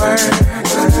another world.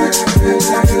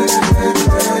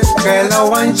 Girl, I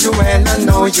want you and I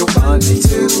know you want me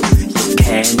too. You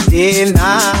can't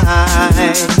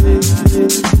deny.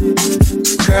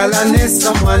 Girl, I need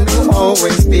someone who'll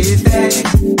always be there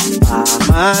by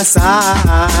my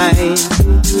side.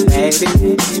 Baby,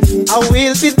 I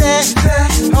will be there.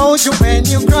 Hold you when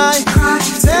you cry.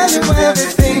 Tell you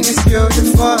everything is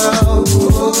beautiful.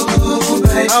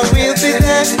 I will be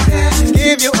there.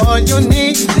 Give you all you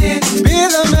need. Be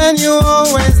the man you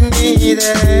always needed.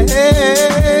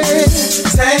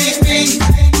 Take me,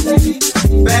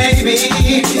 baby,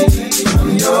 I'm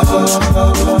yours.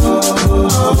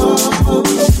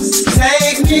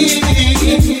 Take me,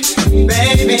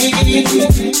 baby,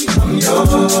 I'm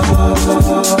yours.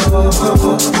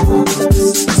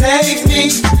 Take me,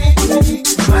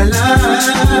 my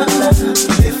love.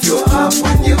 Lift you up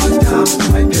when you're down,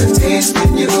 wipe your tears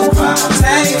when you cry.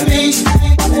 Take me,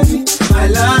 my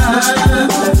love.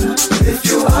 Lift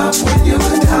you up when you're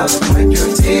down, wipe your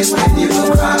tears when you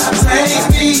cry. Take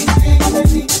me,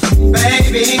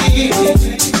 baby,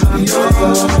 I'm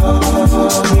yours.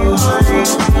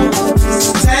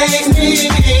 Take me,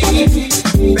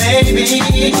 baby,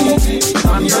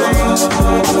 I'm yours.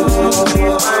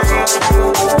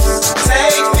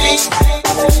 Take me,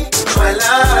 my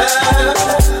love.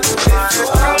 Lift you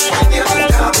up when you're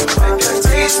down, wipe your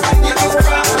tears when you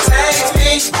cry. Take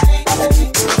me,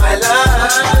 my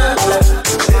love.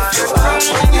 Lift you up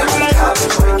when you're down,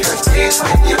 wipe your tears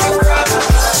when you cry.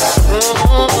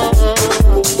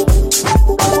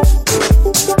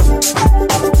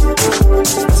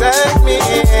 Take me,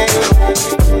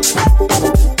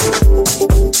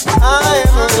 I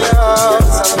am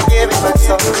yours. I'm giving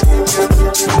myself to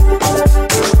you.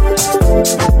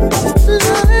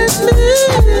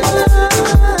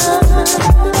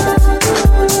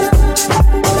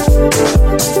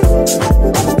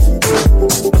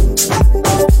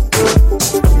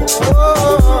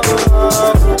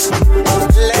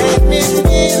 Let me let me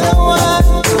be the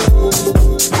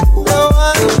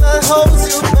one that holds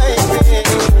you, baby.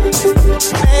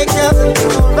 Make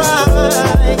everything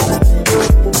alright.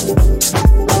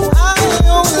 I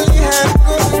only have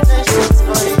good intentions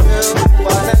for you,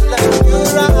 but I love you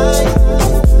right.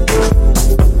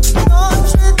 Don't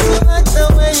treat you like the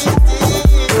way you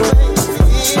did, baby.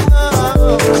 No.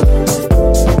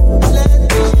 Let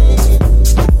me,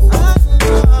 I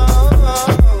know.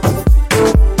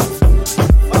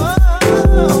 Oh,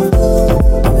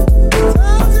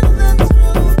 tell you the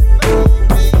truth,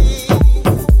 baby.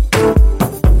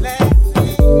 Let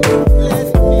me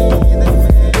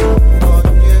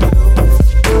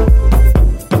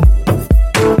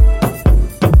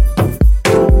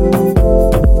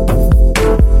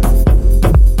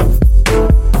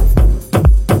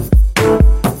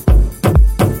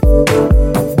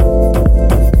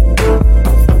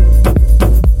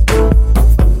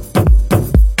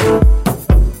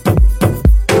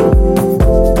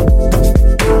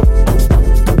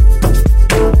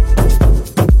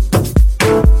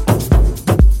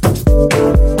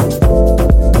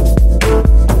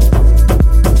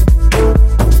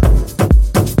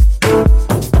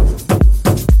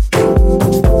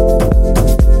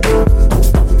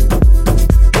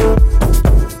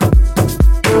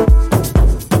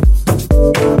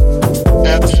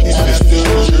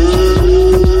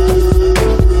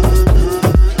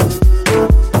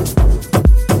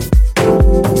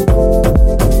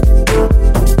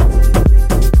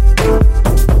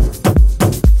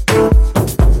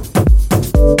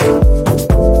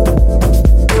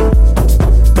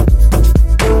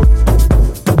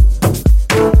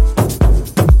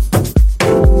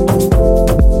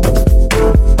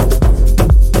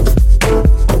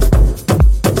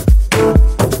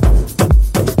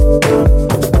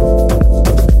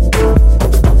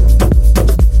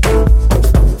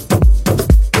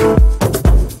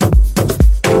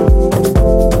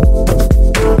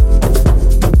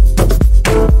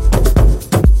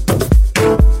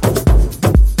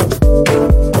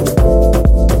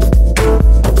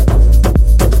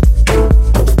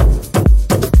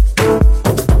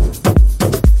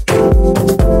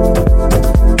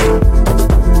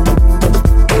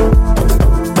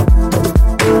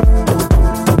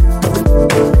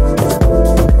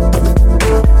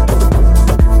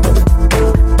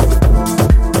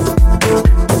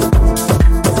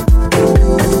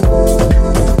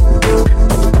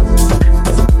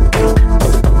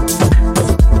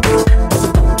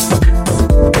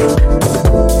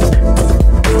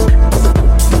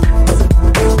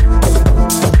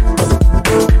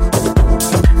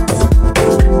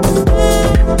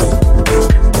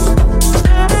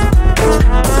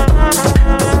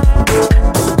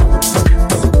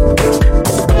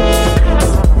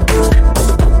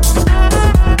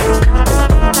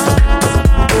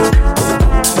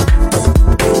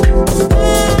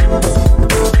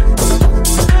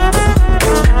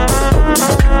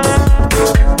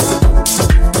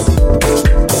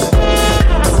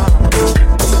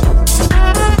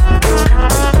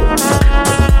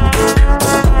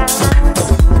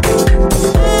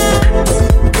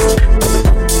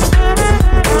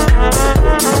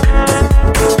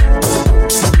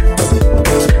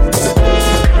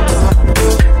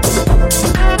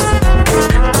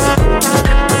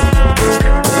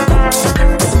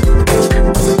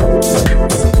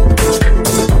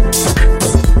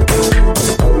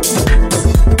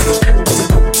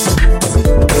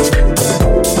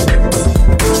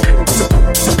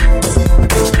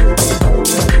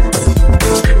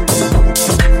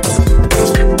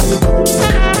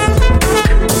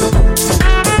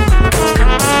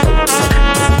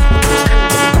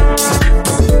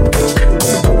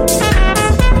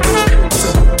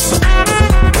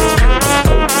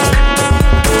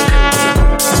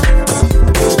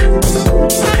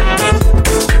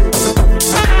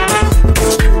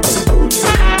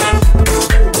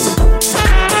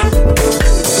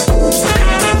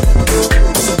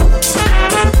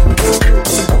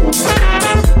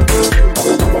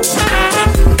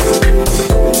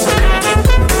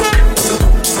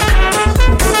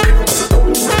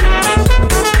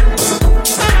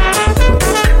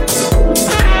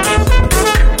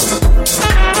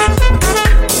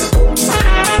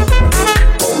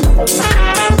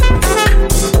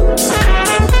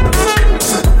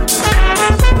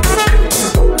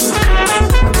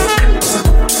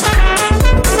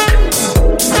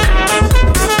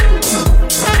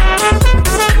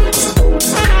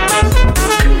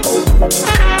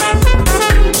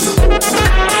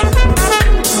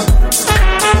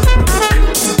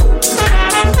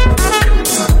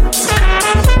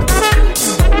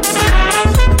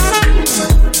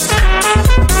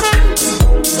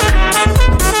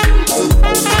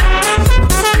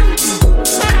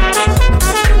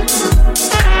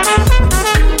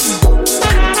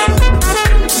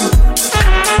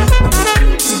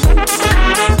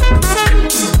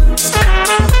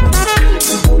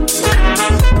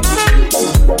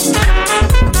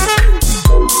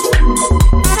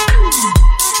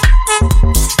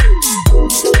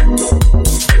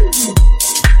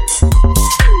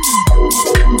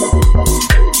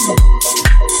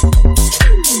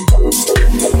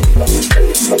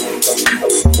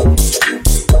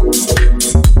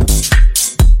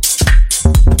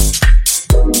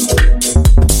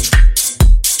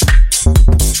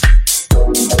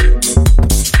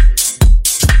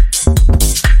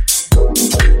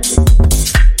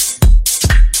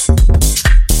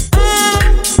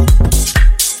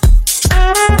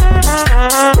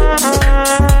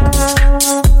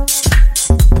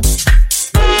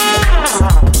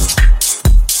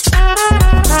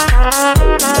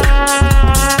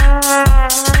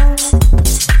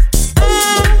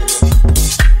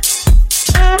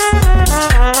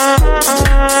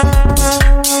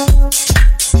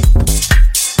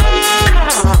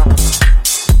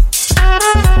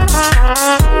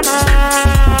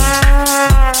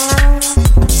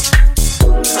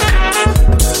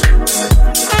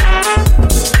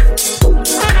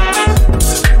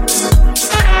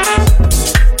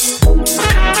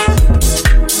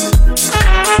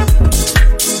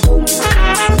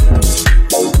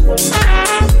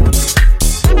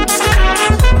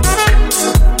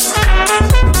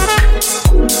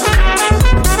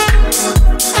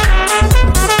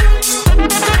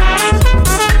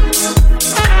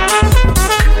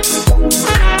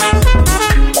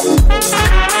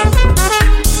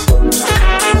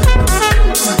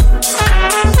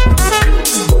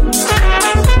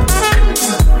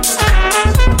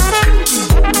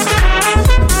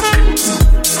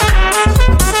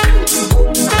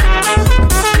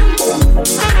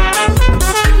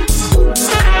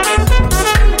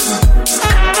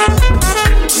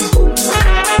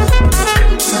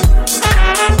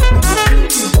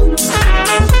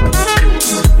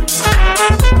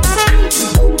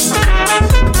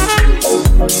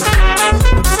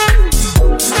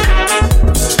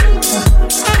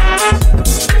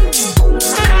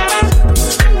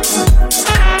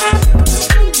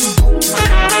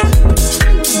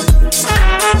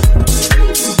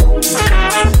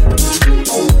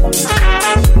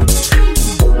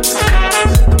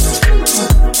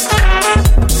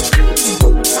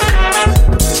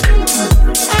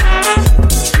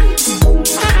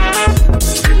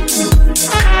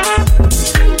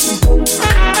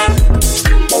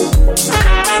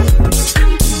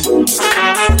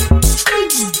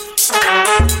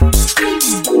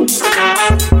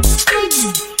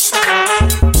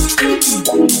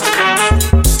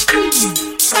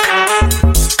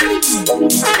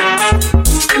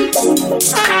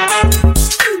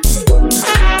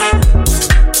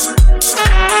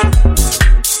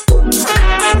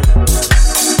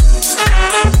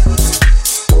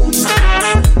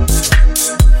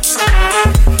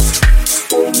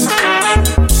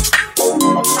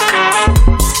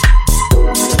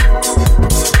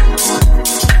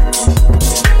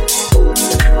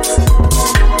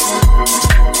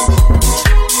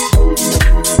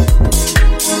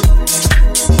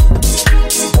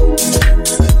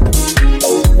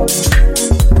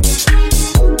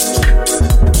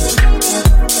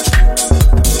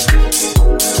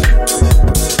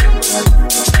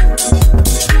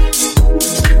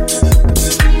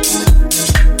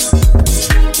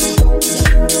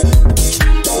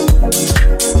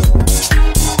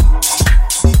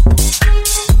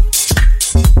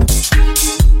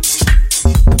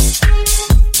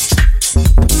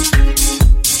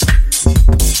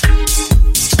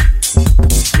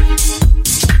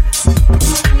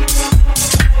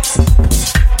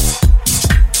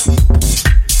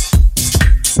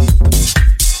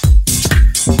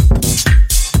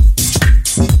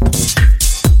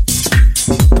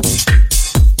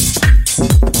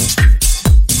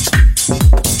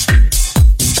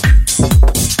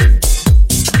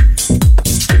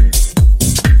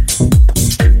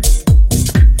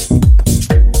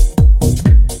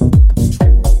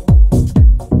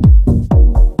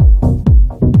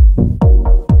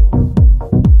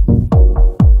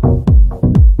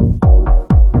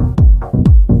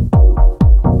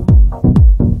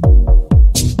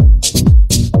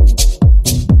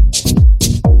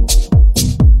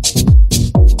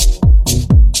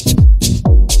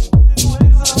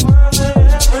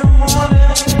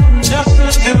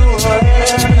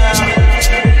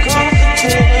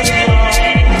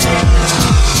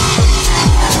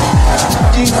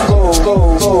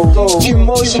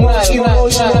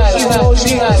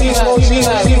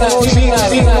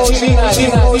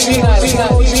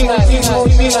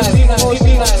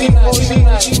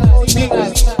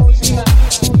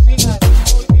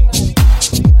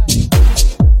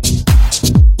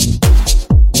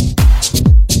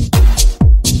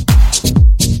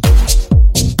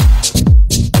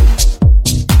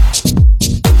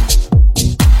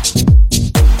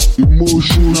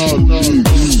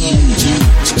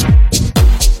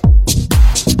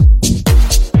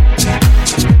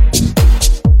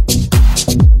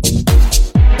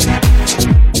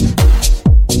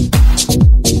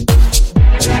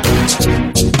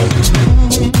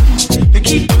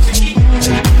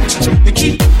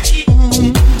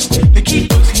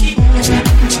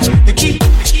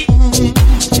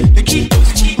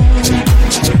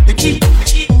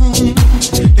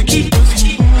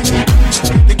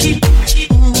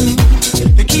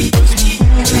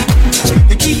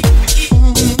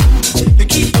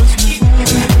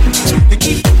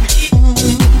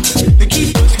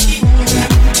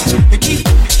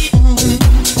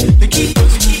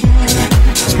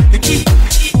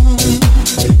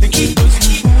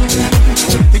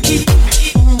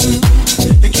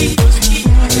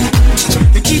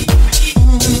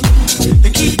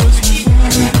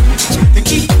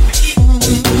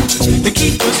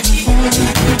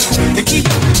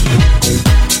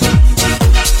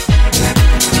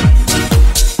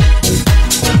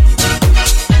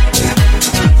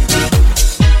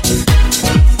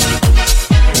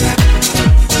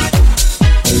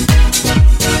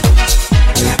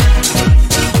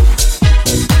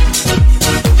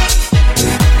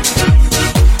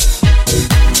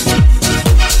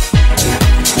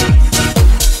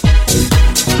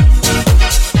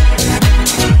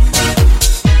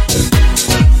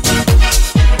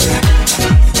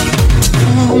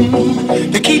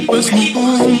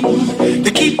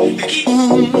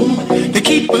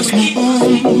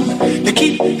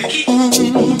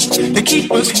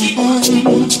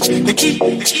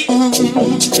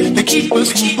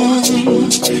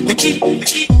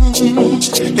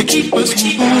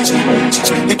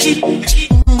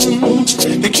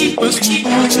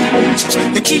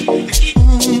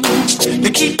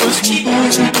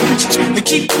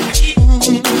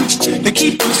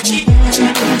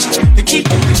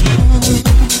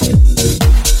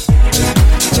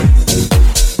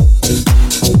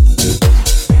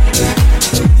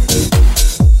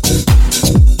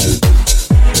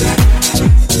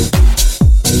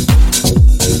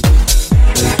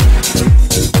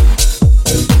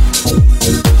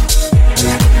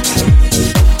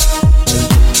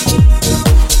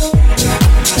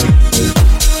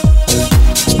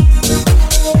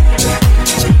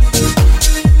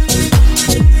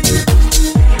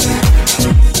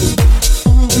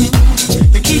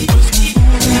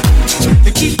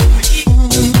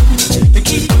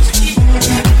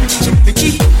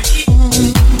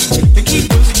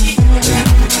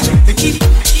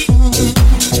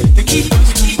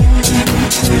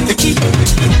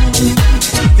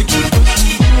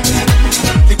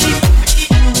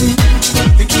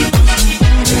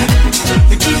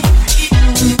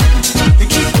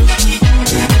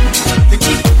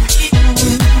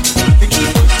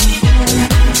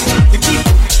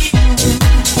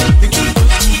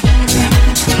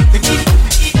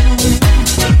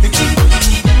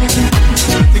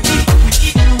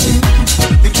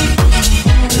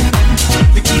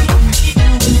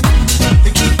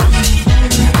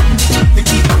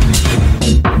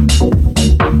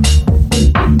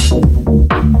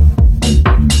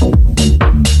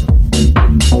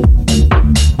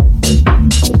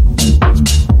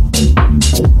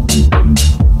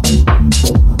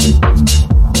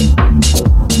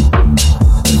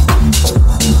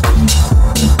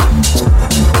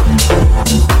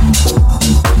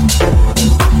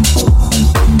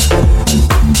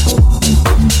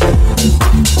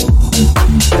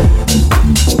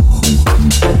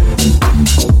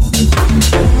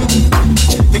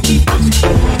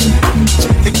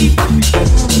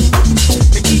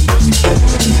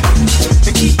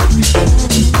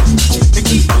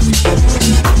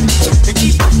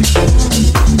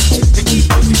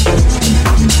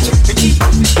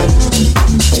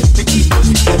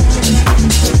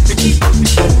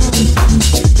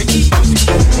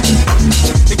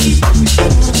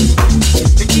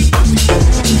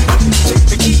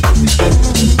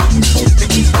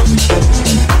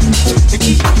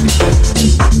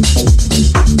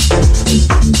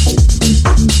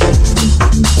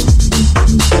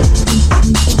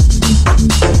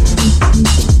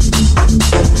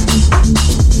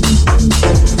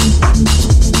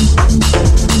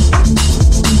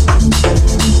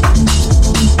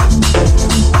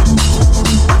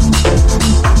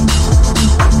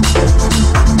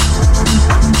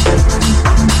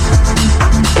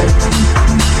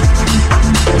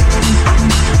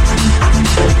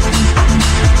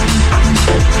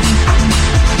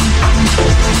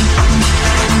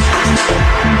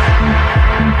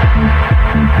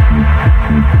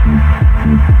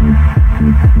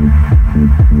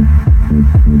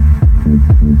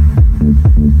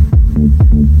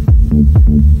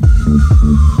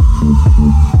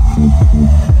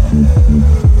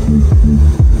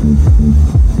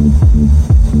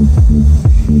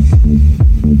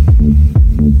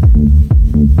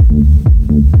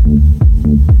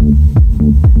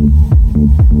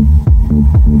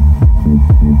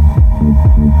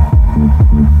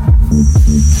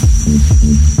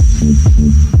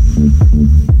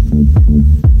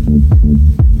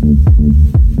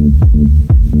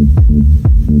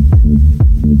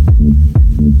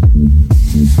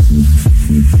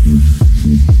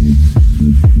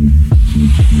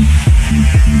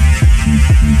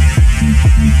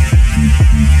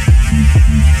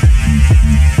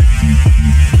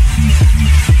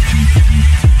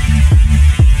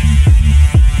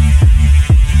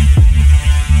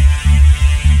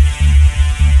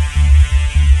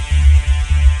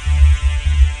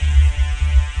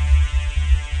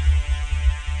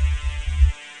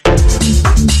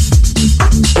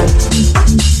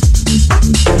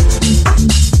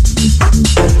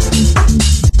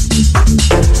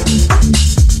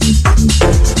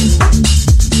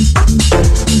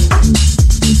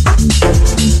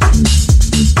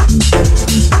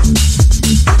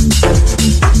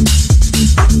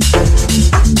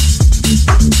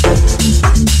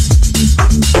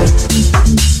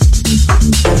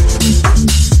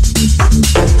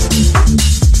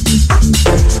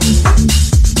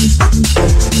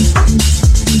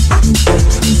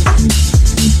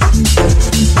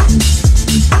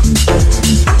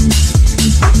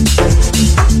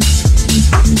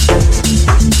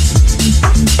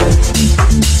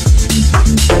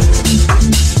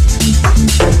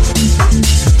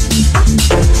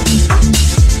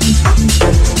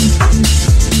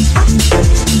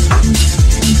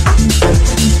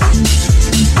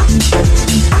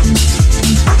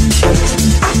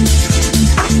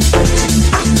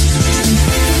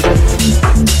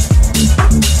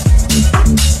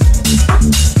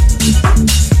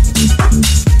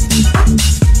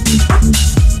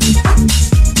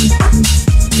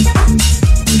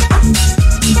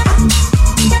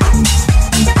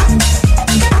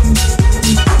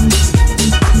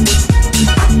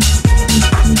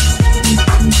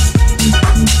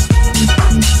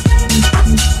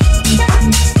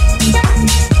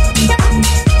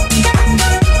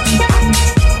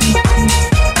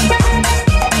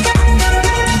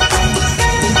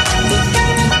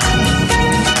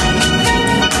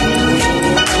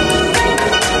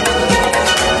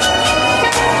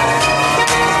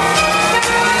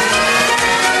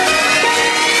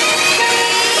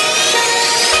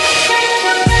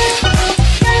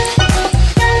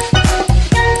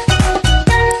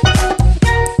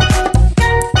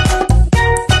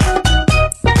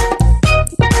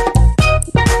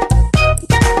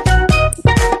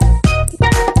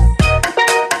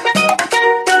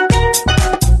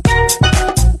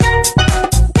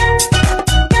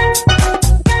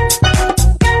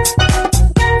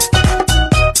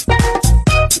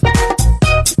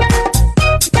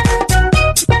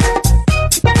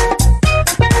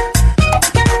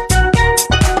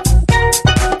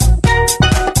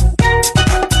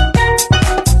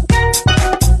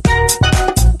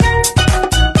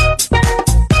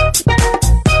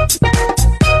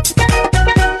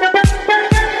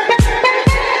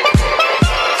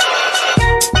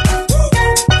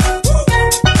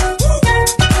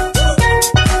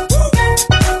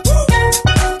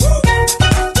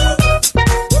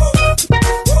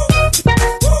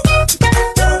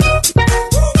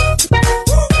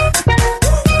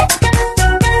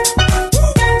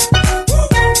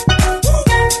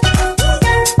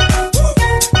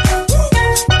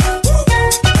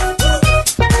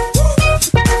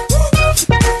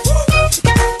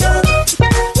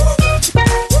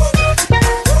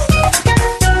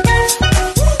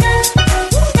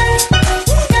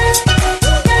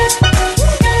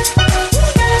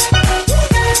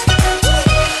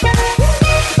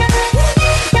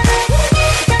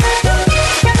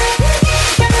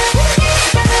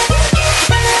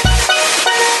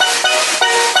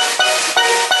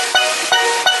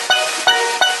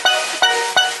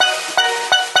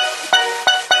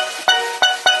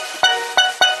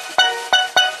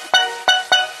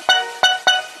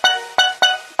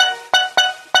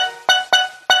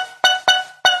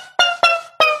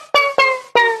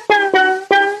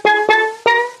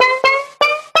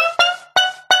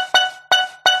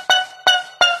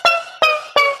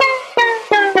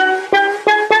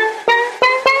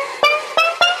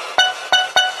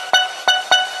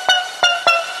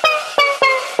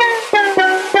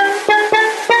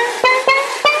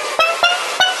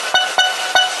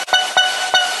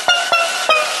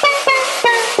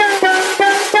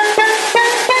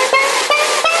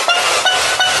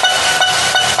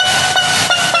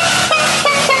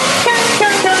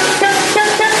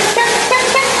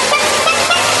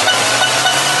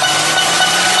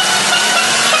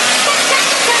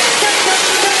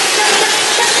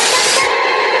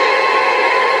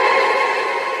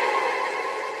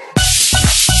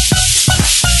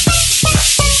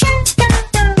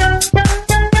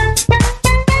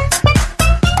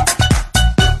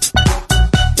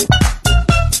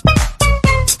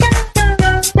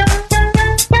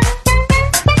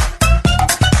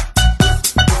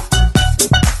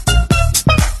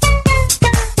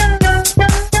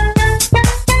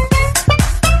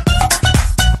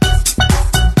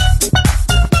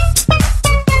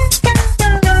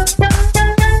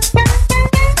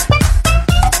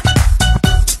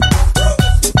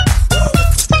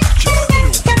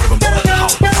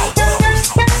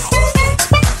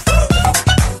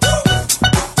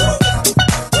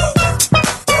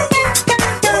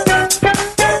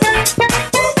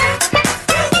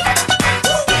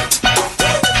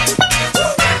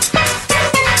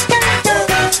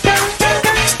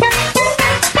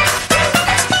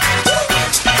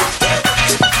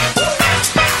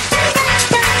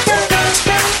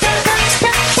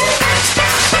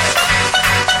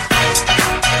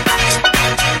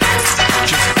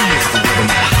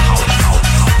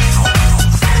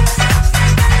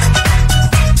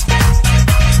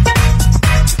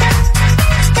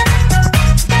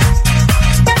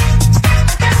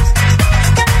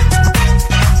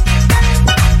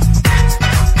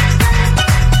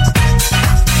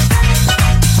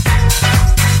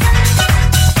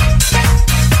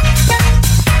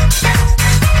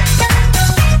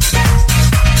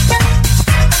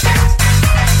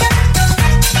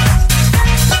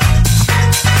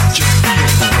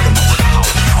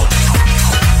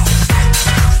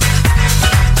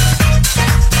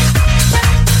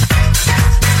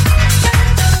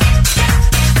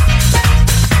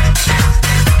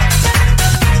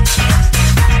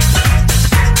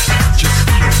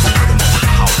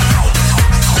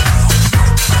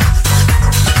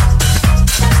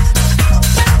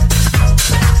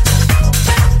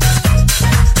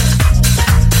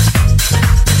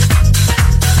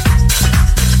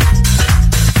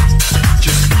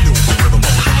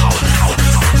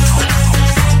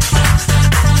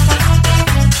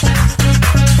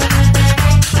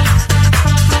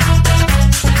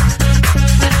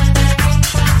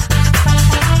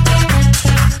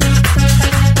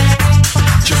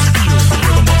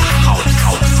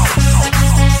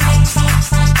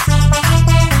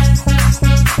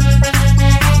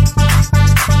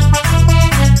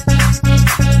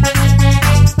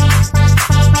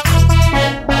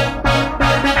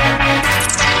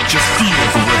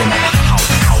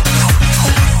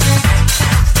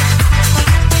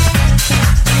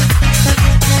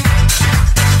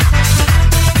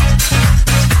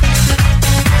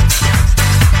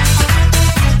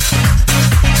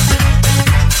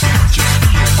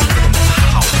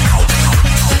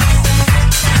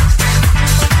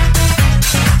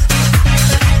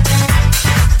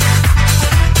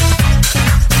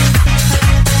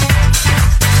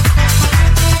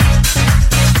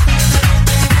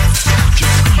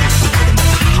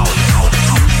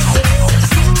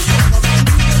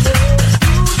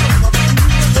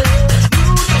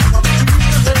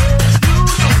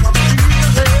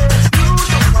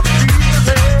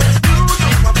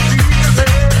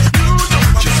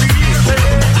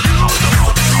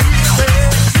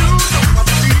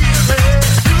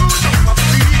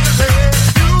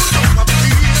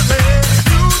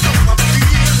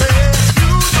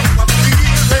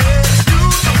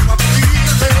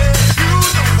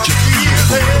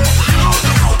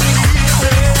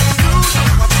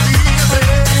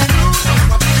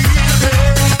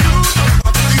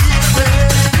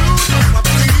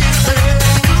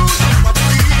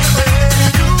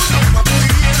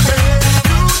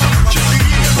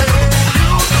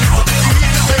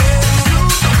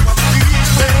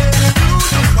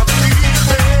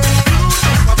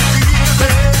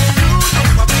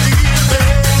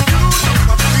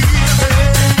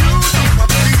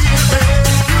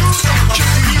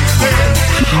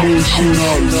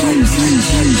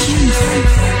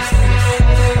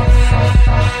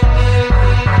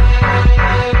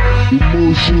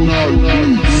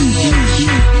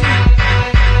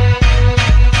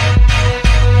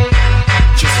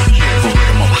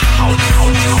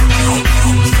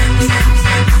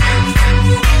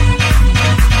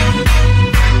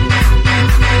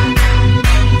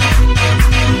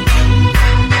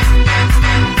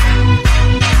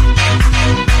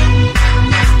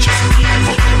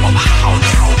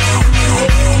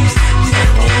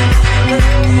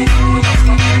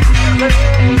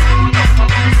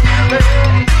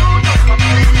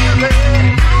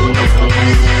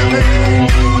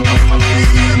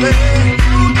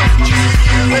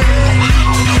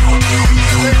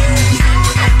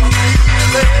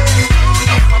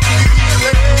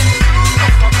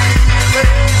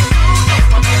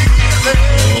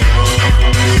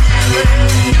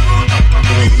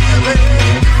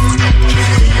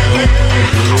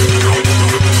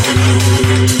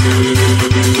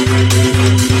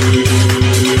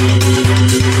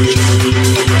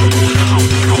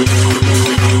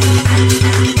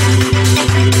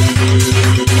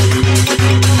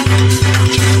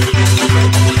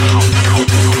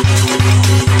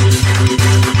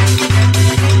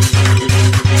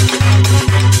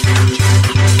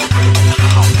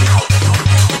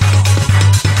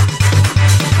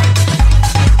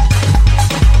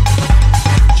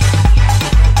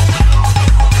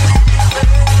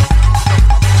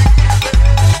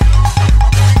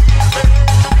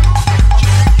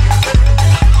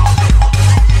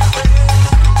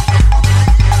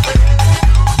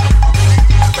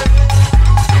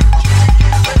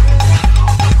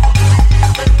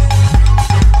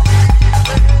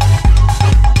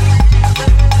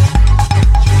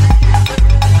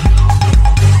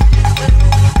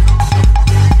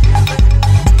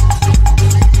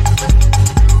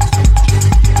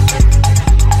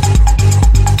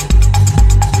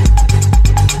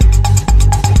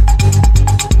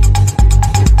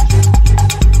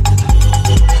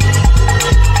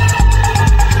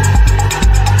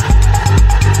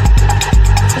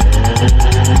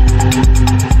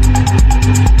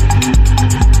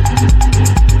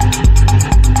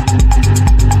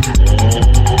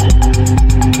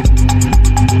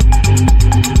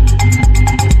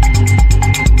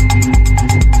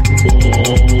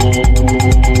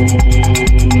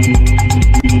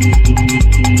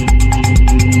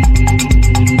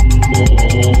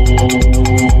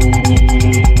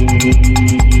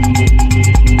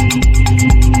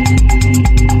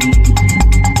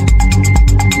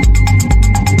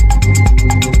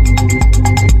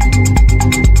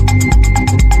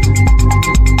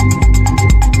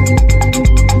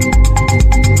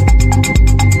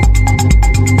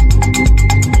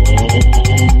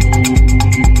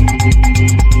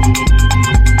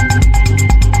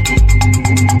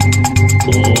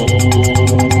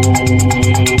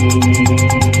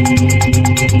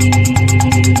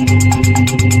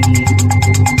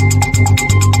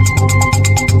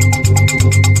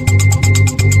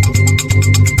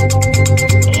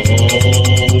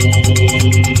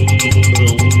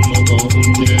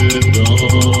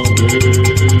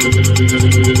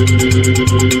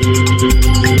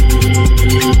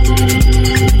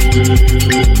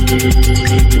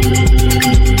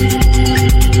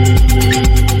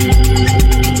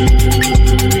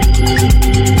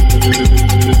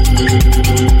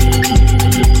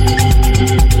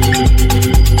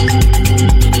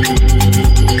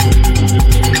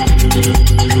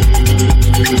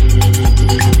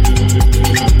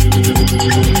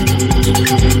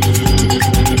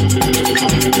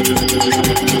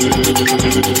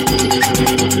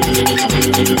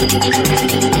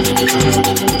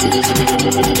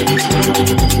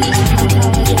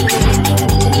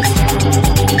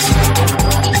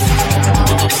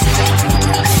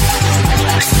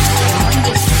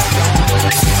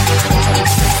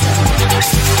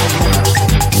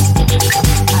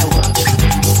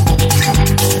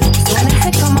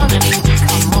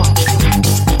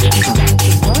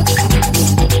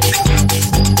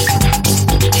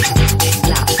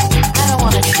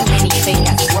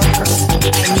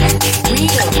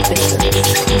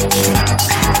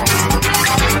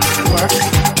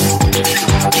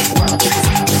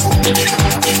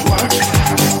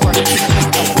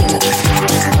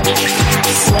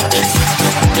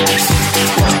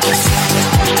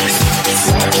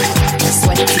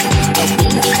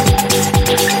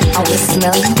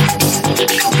smell you?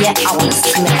 Yeah, I wanna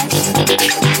smell you.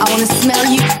 I wanna smell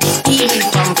you even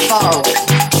from far away.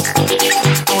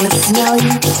 I wanna smell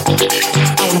you,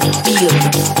 I wanna feel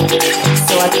you,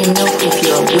 so I can know if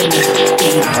you're a winner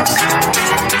or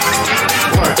a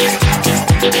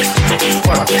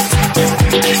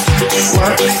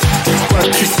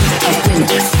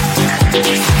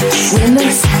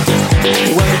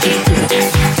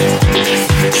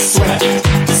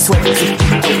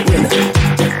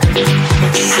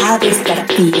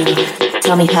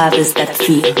Tell me, how does that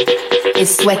feel?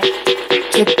 Is sweat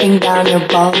dripping down your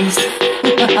balls?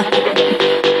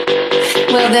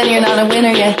 Well, then you're not a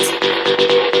winner yet.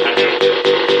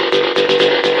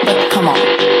 But come on.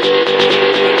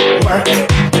 Work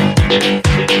it.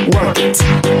 Work it.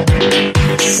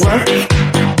 Work.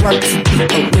 Work to be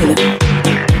a winner.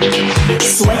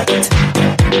 Sweat.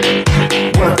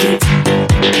 Work it.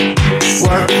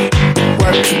 Work.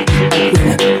 Work to be a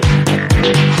winner.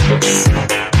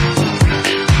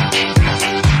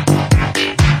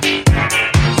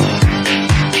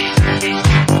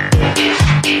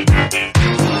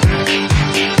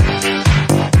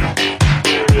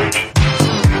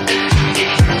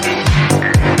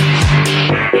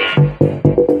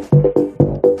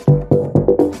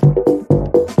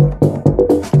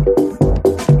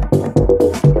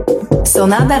 So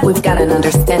now that we've got an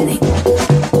understanding,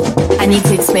 I need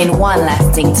to explain one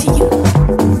last thing to you.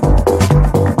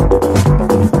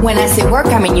 When I say work,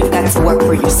 I mean you've got to work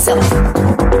for yourself.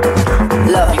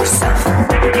 Love yourself.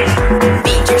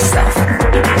 Feed yourself.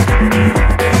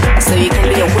 So you can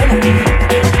be a winner.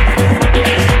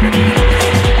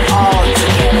 All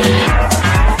together.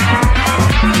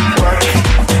 Work.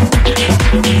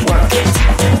 Work it.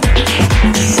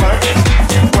 Work.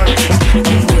 Work it.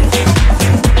 Win.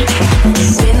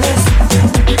 Winners,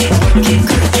 work it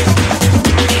good.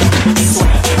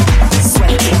 Sweat,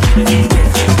 sweat it, win.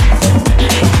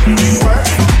 Work,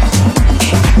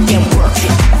 yeah, work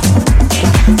it.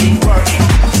 Work,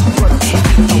 work it,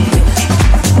 win.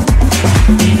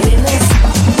 Winners,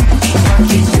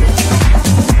 work it good.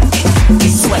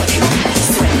 Sweat,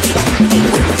 sweat it,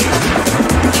 win.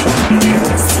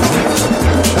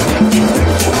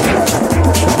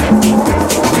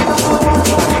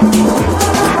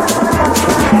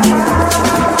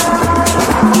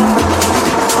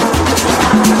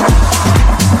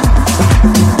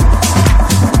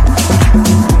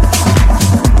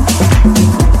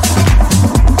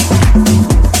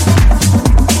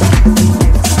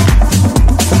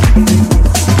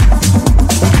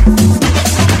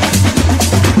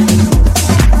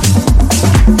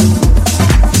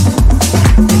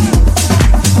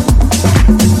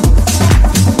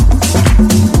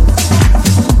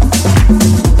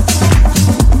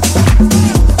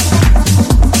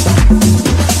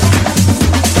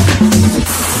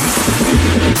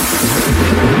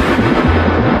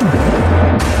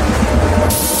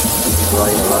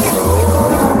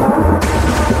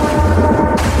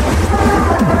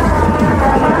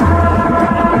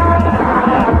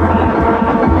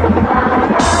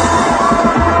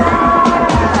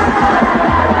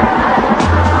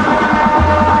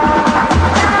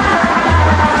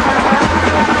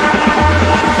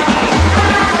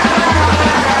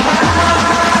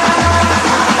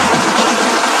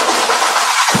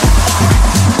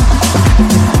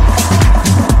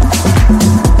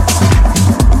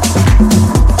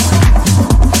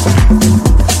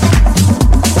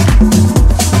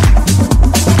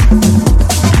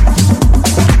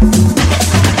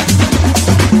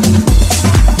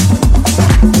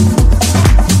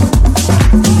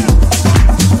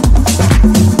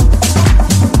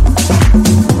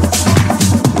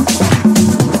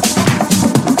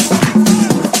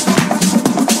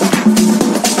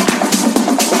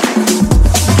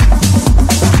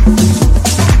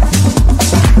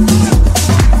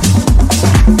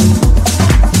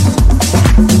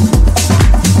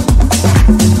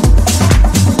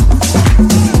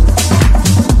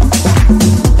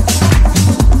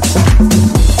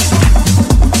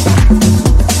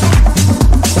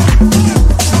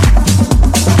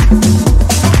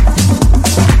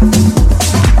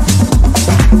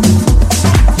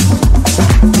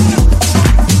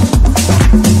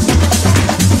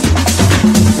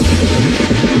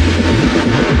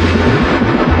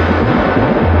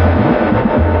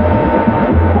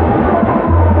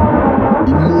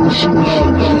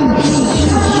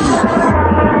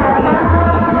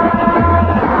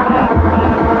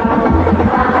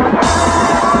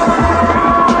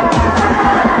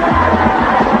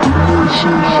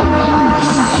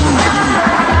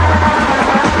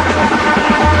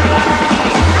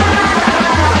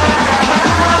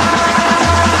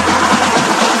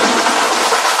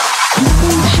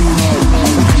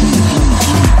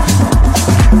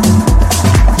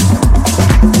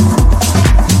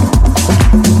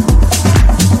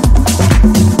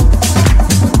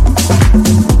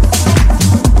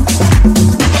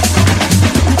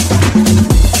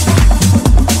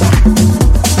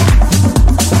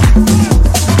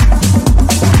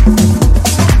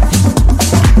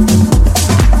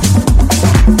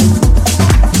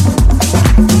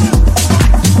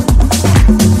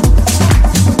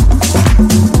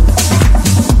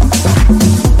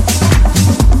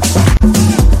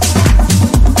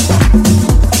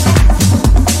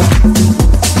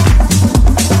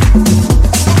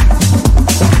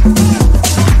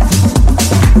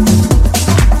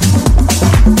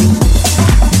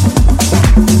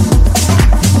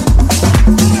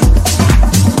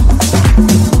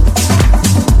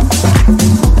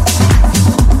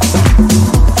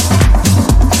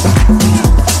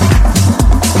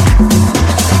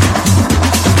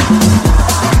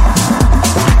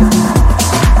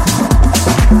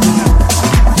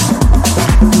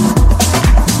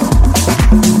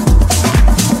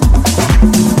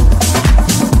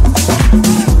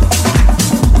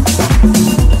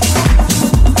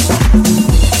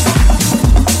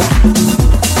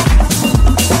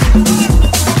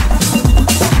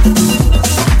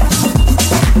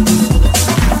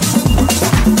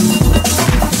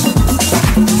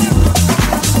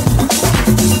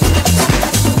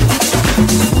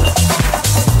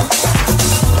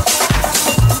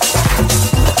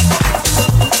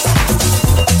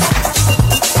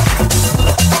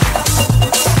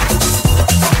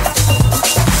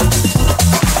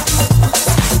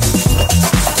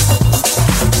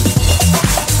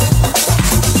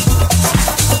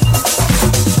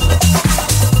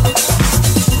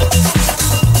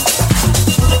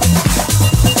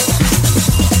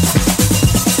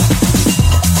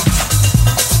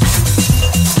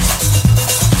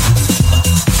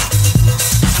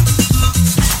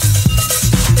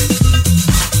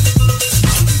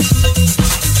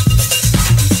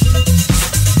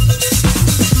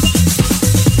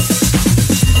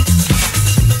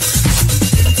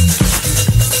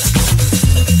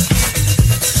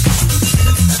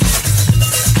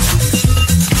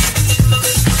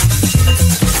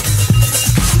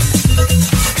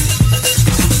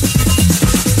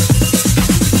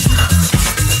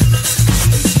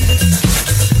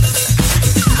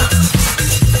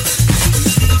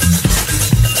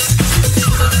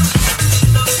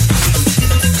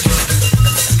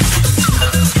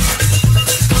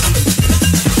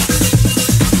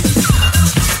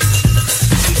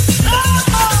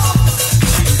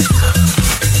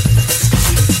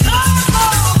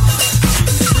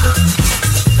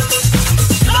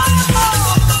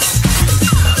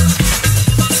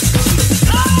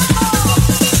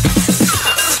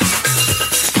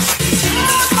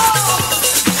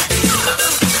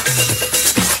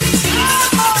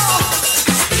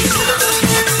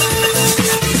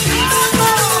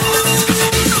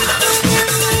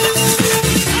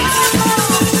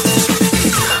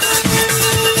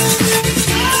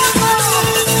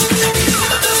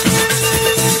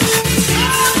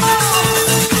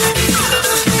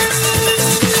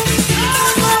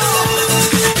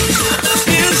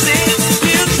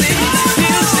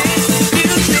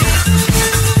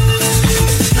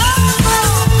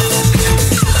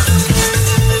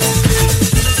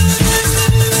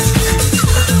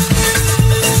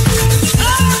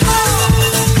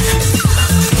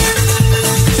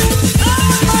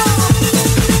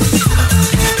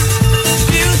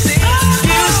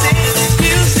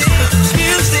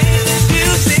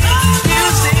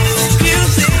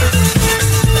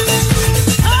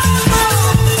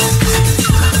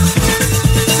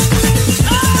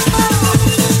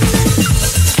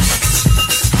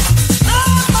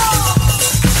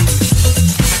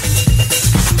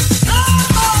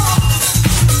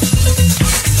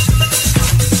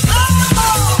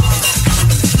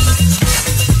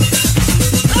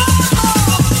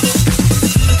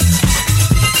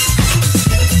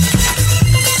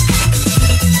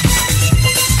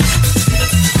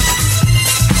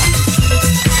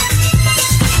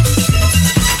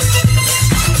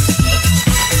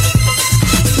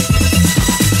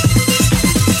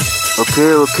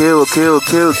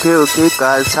 Okay,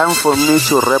 guys. Time for me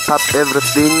to wrap up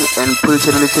everything and put it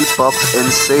in a little box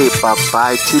and say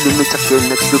bye-bye. Till we meet again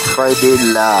next week Friday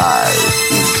live.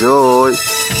 Enjoy.